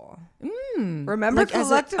Collective Soul. Remember like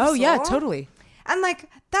Collective Soul? Oh yeah, totally. And like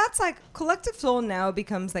that's like Collective Soul now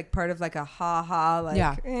becomes like part of like a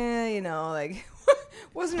like like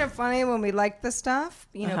wasn't it funny when we liked this stuff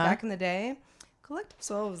back in the day? Collective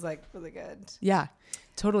Soul was like really good. Yeah.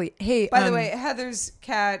 Totally. Hey, by the way, Heather's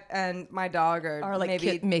cat and my dog are like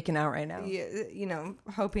maybe making out right now.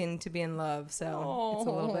 Hoping to be in love. So it's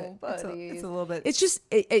a little bit. It's a little bit. It's just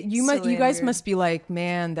you guys must be like,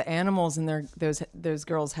 man, the animals in those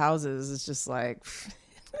girls' houses is just like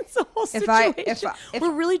it's a whole situation.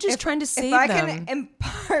 We're really just trying to save them. If I can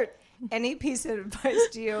impart any piece of advice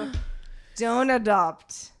to you, Don't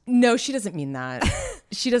adopt. No, she doesn't mean that.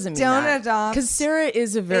 She doesn't mean Don't that. adopt. Because Sarah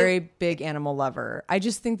is a very big animal lover. I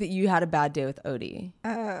just think that you had a bad day with Odie.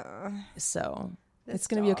 So it's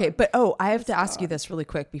going to be okay. But I have to ask you this really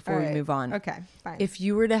quick before we move on. Okay, fine. If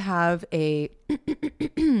you were to have if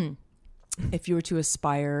you were to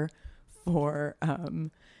aspire for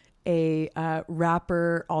a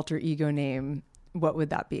rapper alter ego name, what would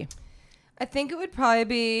that be? I think it would probably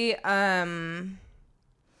be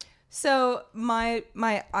so my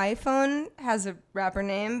iPhone has a rapper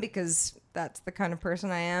name because that's the kind of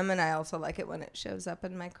person I am, and I also like it when it shows up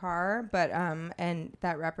in my car. But and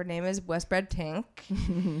that rapper name is Westbred Tink.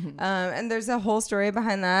 And there's a whole story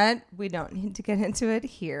behind that. We don't need to get into it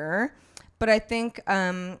here. But I think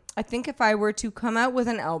if I were to come out with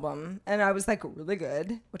an album and I was like really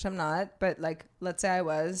good, which I'm not, but like let's say I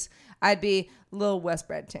was, I'd be Lil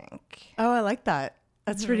Westbred Tink. Oh, I like that.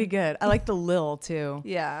 That's pretty good. I like the Lil too.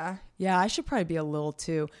 Yeah. Yeah, I should probably be a Lil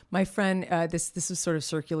too. My friend, this was sort of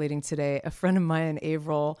circulating today. A friend of mine,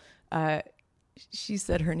 Avril, she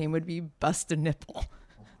said her name would be Busta Nipple.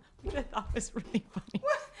 Which I thought was really funny.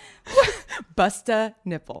 Busta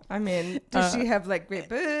Nipple. I mean, does she have like great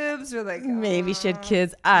boobs or like? Maybe she had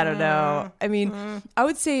kids. I don't know. I mean, I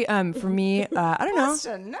would say for me, I don't know.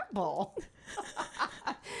 Busta Nipple.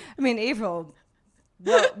 I mean, Avril.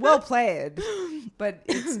 Well played, but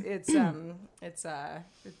it's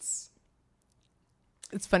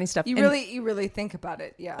funny stuff. You really think about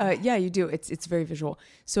it, yeah. Yeah, you do. It's very visual.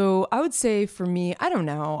 So I would say for me, I don't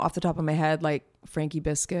know off the top of my head, like Frankie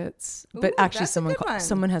Biscuits. But actually,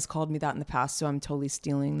 someone has called me that in the past, so I'm totally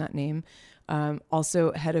stealing that name.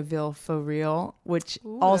 Also, Hedaville For Real, which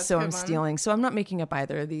also I'm stealing. So I'm not making up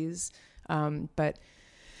either of these, but.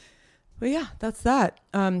 Well, yeah, that's that.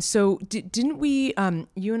 So didn't we,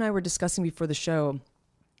 you and I were discussing before the show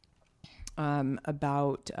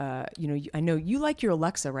about, I know you like your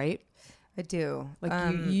Alexa, right? I do.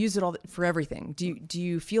 Like you use it all for everything. Do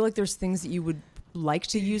you feel like there's things that you would like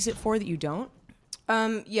to use it for that you don't?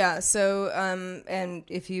 Yeah. So, and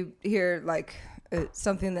if you hear like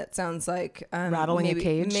something that sounds like rattling a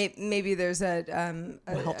cage, maybe there's an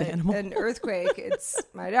earthquake. It's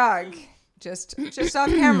my dog just off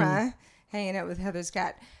camera. Hanging out with Heather's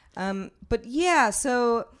cat. But yeah,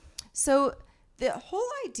 so the whole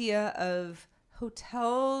idea of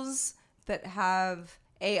hotels that have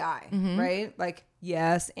AI, right? Like,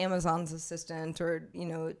 yes, Amazon's assistant, or,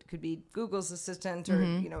 it could be Google's assistant,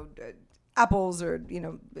 or, Apple's, or,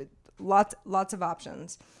 lots of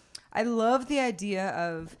options. I love the idea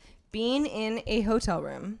of being in a hotel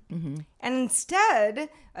room, and instead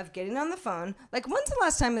of getting on the phone, like when's the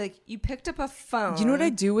last time like you picked up a phone? Do you know what I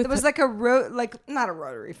do with it? Was like not a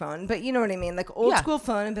rotary phone, but you know what I mean, like old school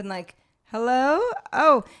phone, and been like, hello,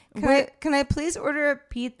 can I please order a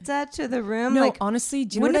pizza to the room? No, like, honestly,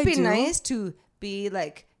 do you know what I do? Wouldn't it be nice to be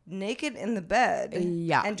like naked in the bed,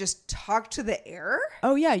 and just talk to the air?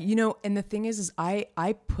 Oh yeah, and the thing is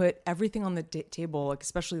I put everything on the table, like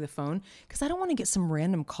especially the phone, because I don't want to get some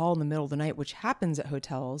random call in the middle of the night, which happens at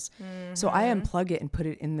hotels. So I unplug it and put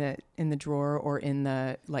it in the drawer or in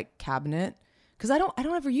the like cabinet, because I don't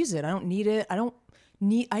ever use it. I don't need it.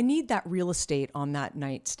 I need that real estate on that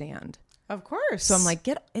nightstand. Of course. So I'm like,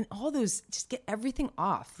 get everything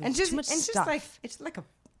off. There's too much stuff.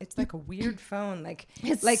 It's like a weird phone.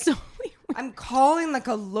 It's so weird. I'm calling like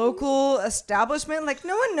a local establishment. Like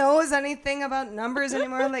no one knows anything about numbers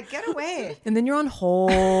anymore. Like get away. And then you're on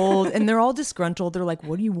hold and they're all disgruntled. They're like,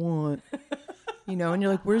 what do you want? And you're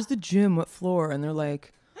like, where's the gym? What floor? And they're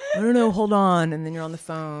like, I don't know, hold on. And then you're on the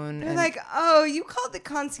phone. They're like, oh, you called the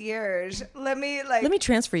concierge. Let me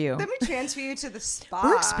transfer you. Let me transfer you to the spa.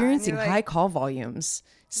 We're experiencing high call volumes.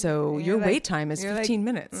 So your wait time is 15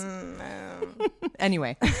 minutes. No.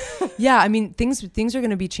 Anyway, yeah, I mean, things are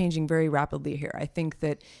going to be changing very rapidly here. I think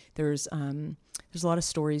that there's a lot of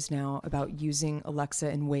stories now about using Alexa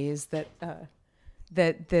in ways that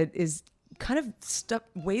is kind of stuff,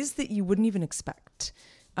 ways that you wouldn't even expect.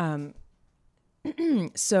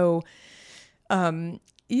 So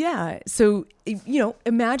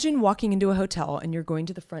imagine walking into a hotel and you're going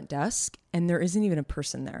to the front desk and there isn't even a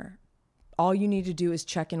person there. All you need to do is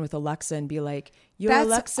check in with Alexa and be like, That's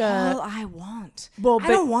Alexa. That's all I want. Well, I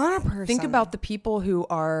don't want a person. Think about the people who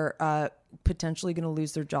are potentially going to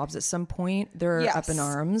lose their jobs at some point. They're up in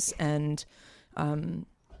arms and, but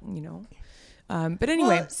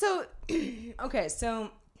anyway. Well, so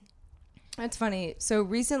that's funny. So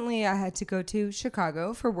recently I had to go to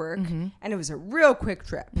Chicago for work, and it was a real quick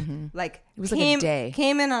trip. Like it was like a day.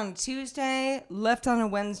 Came in on a Tuesday, left on a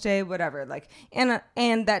Wednesday, whatever. Like and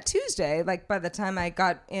that Tuesday, like by the time I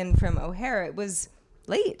got in from O'Hare, it was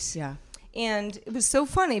late. Yeah. And it was so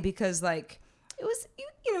funny because like it was,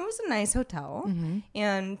 you know, it was a nice hotel,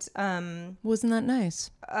 and wasn't that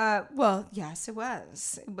nice? Well, yes, it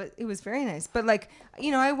was, but it was very nice. But like,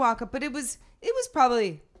 you know, I walk up, but it was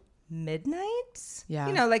probably midnight. Yeah,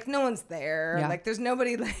 you know, like no one's there. Yeah. Like there's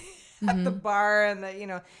nobody like at the bar, and the, you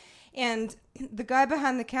know, and the guy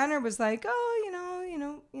behind the counter was like, oh, you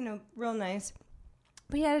know, real nice.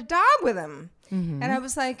 But he had a dog with him, and I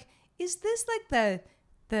was like, is this like the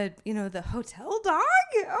you know, the hotel dog?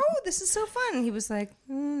 Oh, this is so fun. And he was like,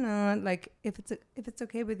 no, like if it's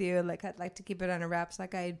okay with you, like I'd like to keep it under wraps.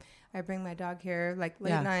 Like I bring my dog here like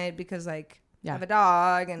late night because like I have a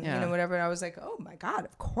dog and you know whatever. And I was like, oh my God,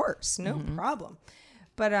 of course, no problem.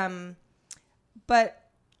 But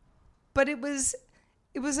it was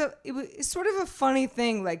sort of a funny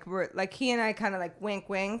thing. Like he and I kind of like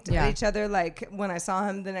winked at each other. Like when I saw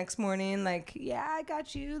him the next morning, like, yeah, I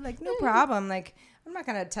got you. Like, no problem. Like, I'm not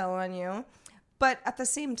going to tell on you. But at the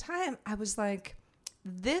same time, I was like,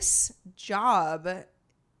 this job,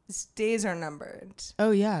 his days are numbered.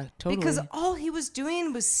 Oh yeah, totally. Because all he was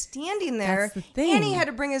doing was standing there. That's the thing. And he had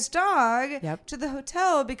to bring his dog to the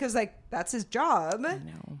hotel because like, that's his job, I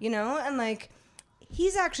know. you know? And like,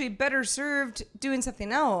 he's actually better served doing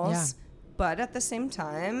something else. Yeah. But at the same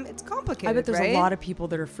time, it's complicated. I bet there's a lot of people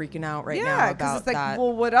that are freaking out right now about it's like, that.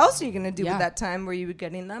 well, what else are you going to do with that time where you were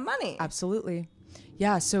getting that money? Absolutely.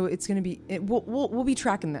 Yeah, so it's going to be. We'll be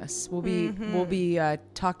tracking this. We'll be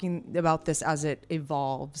talking about this as it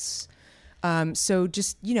evolves. So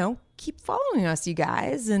just keep following us, you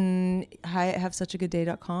guys, and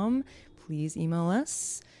hi@havesuchagoodday.com. Please email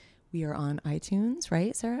us. We are on iTunes,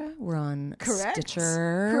 right, Sarah? We're on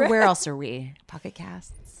Stitcher. Correct. Where else are we? Pocket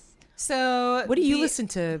Casts. So what do you listen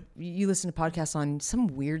to? You listen to podcasts on some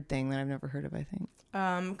weird thing that I've never heard of, I think.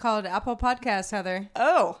 Called Apple Podcast, Heather.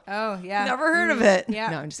 Oh, yeah. Never heard of it. Yeah.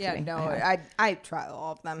 No, I'm just kidding. No, I try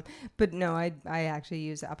all of them. But no, I actually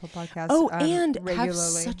use Apple Podcasts. Oh, and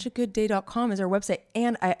regularly. HaveSuchAGoodDay.com is our website.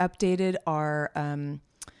 And I updated our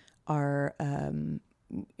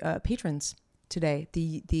patrons today.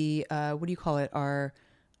 The what do you call it? Our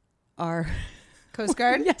Coast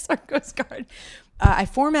Guard? Yes, our Coast Guard. I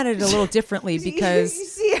formatted it a little differently because you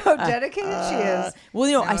see how dedicated she is.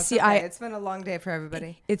 Well, I see. Okay. It's been a long day for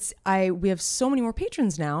everybody. We have so many more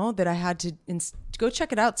patrons now that I had to go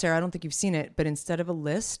check it out, Sarah. I don't think you've seen it, but instead of a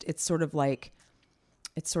list, it's sort of like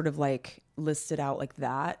listed out like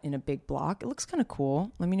that in a big block. It looks kind of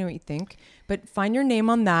cool. Let me know what you think. But find your name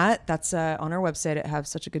on that. That's on our website at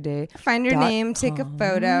HaveSuchAGoodDay. Find your name, take a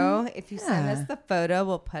photo. If you send us the photo,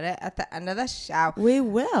 we'll put it at the end of the show. We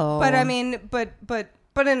will. But I mean, but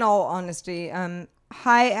in all honesty,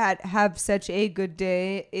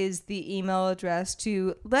 hi@havesuchagoodday is the email address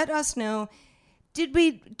to let us know. Did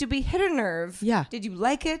we hit a nerve? Yeah. Did you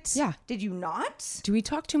like it? Yeah. Did you not? Do we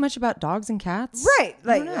talk too much about dogs and cats? Right.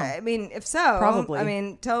 Like, I mean, if so, probably. I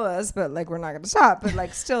mean, tell us, but like, we're not going to stop, but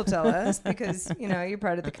like, still tell us because, you're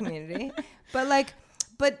part of the community. But like,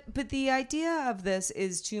 but the idea of this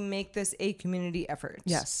is to make this a community effort.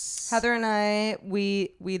 Yes. Heather and I, we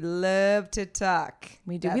love to talk.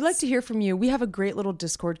 We do. We like to hear from you. We have a great little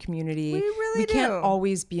Discord community. We really We do. can't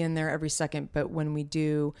always be in there every second, but when we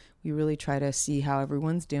do, we really try to see how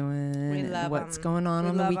everyone's doing. We love what's 'em. going on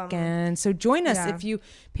We the love weekend. 'em. So join us. Yeah. If you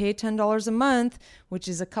pay $10 a month, which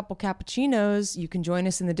is a couple cappuccinos, you can join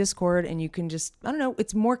us in the Discord and you can just, I don't know,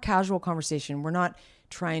 it's more casual conversation. We're not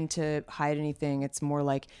trying to hide anything. It's more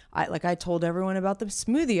like I told everyone about the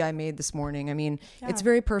smoothie I made this morning. I mean, it's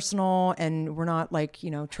very personal and we're not like,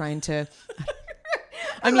 trying to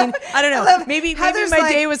I mean, I don't know. Maybe my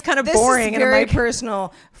day was kind of boring. This is very and I'm like,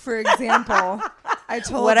 personal. For example, I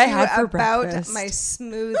told what you I had for about breakfast. my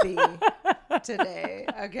smoothie today.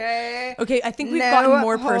 Okay. Okay, I think we've gotten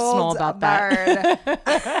more personal about that.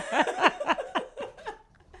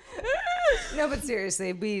 No, but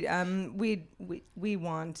seriously, we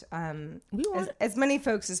want as many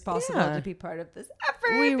folks as possible to be part of this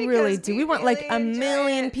effort. We really do. We want like a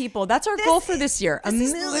million people. That's our goal for this year. A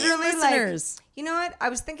million listeners. Like, you know what? I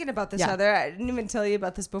was thinking about this, Heather. I didn't even tell you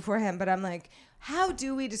about this beforehand, but I'm like, how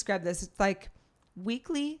do we describe this? It's like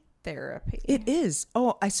weekly therapy. It is.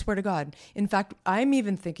 Oh, I swear to God. In fact, I'm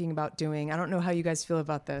even thinking about doing, I don't know how you guys feel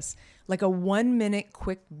about this, like a 1 minute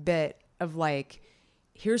quick bit of like,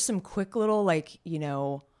 here's some quick little life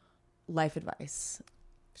advice.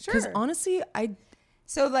 Sure. Because honestly, I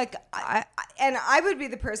would be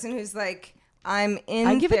the person who's like, I'm in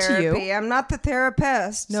I give therapy. it to you. I'm not the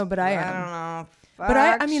therapist. No, but I am. I don't know. But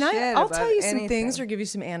I'll tell you anything. some things or give you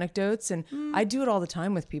some anecdotes, and I do it all the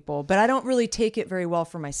time with people. But I don't really take it very well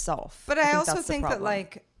for myself. But I also think that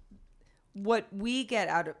like what we get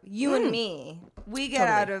out of you and me. We get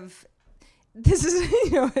out of this is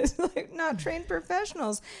it's like not trained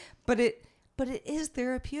professionals, but it is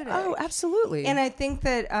therapeutic. Oh, absolutely. And I think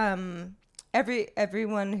that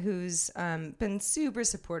everyone who's been super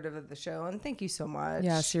supportive of the show, and thank you so much.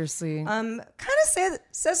 Yeah, seriously. Kind of says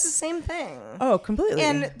the same thing. Oh, completely.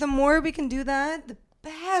 And the more we can do that, the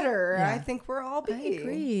better. I think we're all be. I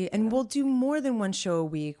agree. And we'll do more than one show a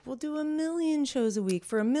week. We'll do 1 million shows a week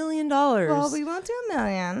for $1 million. Well, we won't do 1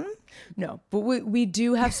 million. No, but we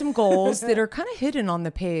do have some goals that are kind of hidden on the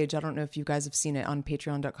page. I don't know if you guys have seen it on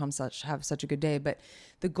patreon.com/have such a good day, but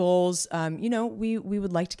the goals, we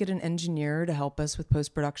would like to get an engineer to help us with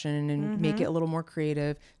post-production and make it a little more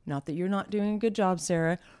creative. Not that you're not doing a good job,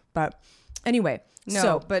 Sarah, but anyway.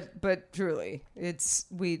 No, but truly,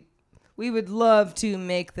 we would love to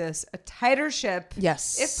make this a tighter ship.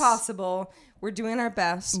 Yes. If possible. We're doing our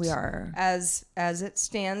best. We are. As it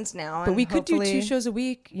stands now. But we could do 2 shows a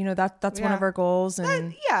week. That's one of our goals.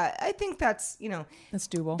 And I think that's, that's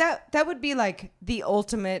doable. That would be like the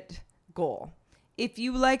ultimate goal. If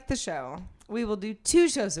you like the show, we will do 2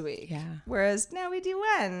 shows a week. Yeah. Whereas now we do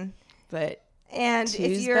 1. And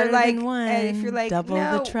if you're like, double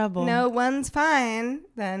the trouble. No, 1's fine,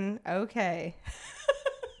 then okay.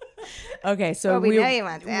 Okay, so we know you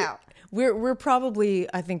want out. We're probably,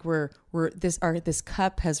 I think this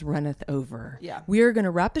cup has runneth over. Yeah. We are going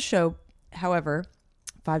to wrap the show. However,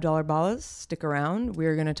 $5 ballas, stick around.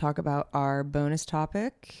 We're going to talk about our bonus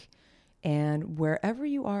topic. And wherever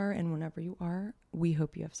you are and whenever you are, we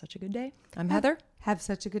hope you have such a good day. I'm Heather. Have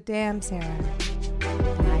such a good day. I'm Sarah.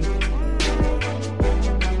 Bye.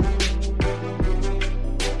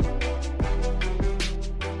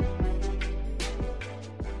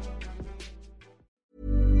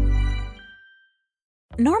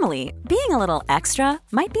 Normally, being a little extra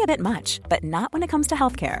might be a bit much, but not when it comes to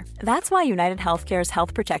healthcare. That's why United Healthcare's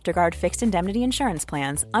Health Protector Guard fixed indemnity insurance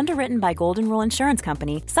plans, underwritten by Golden Rule Insurance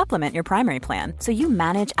Company, supplement your primary plan so you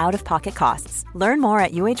manage out-of-pocket costs. Learn more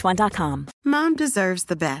at uh1.com. Mom deserves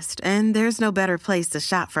the best, and there's no better place to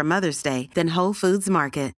shop for Mother's Day than Whole Foods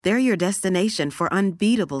Market. They're your destination for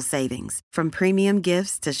unbeatable savings, from premium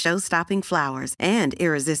gifts to show-stopping flowers and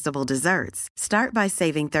irresistible desserts. Start by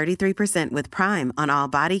saving 33% with Prime on all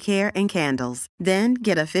body care and candles. Then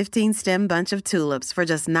get a 15-stem bunch of tulips for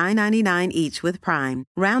just $9.99 each with Prime.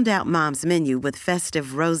 Round out Mom's menu with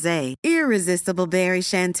festive rosé, irresistible berry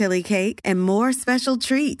chantilly cake, and more special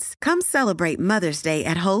treats. Come celebrate Mother's Day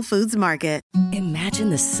at Whole Foods Market. Imagine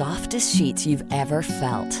the softest sheets you've ever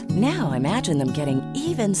felt. Now imagine them getting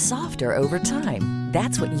even softer over time.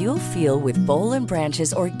 That's what you'll feel with Boll &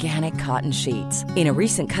 Branch's organic cotton sheets. In a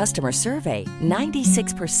recent customer survey,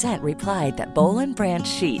 96% replied that Boll & Branch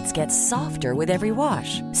sheets get softer with every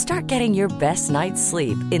wash. Start getting your best night's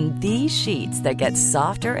sleep in these sheets that get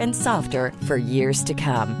softer and softer for years to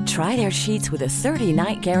come. Try their sheets with a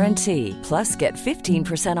 30-night guarantee. Plus, get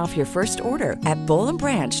 15% off your first order at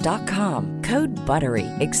bollandbranch.com. Code BUTTERY.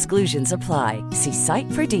 Exclusions apply. See site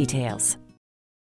for details.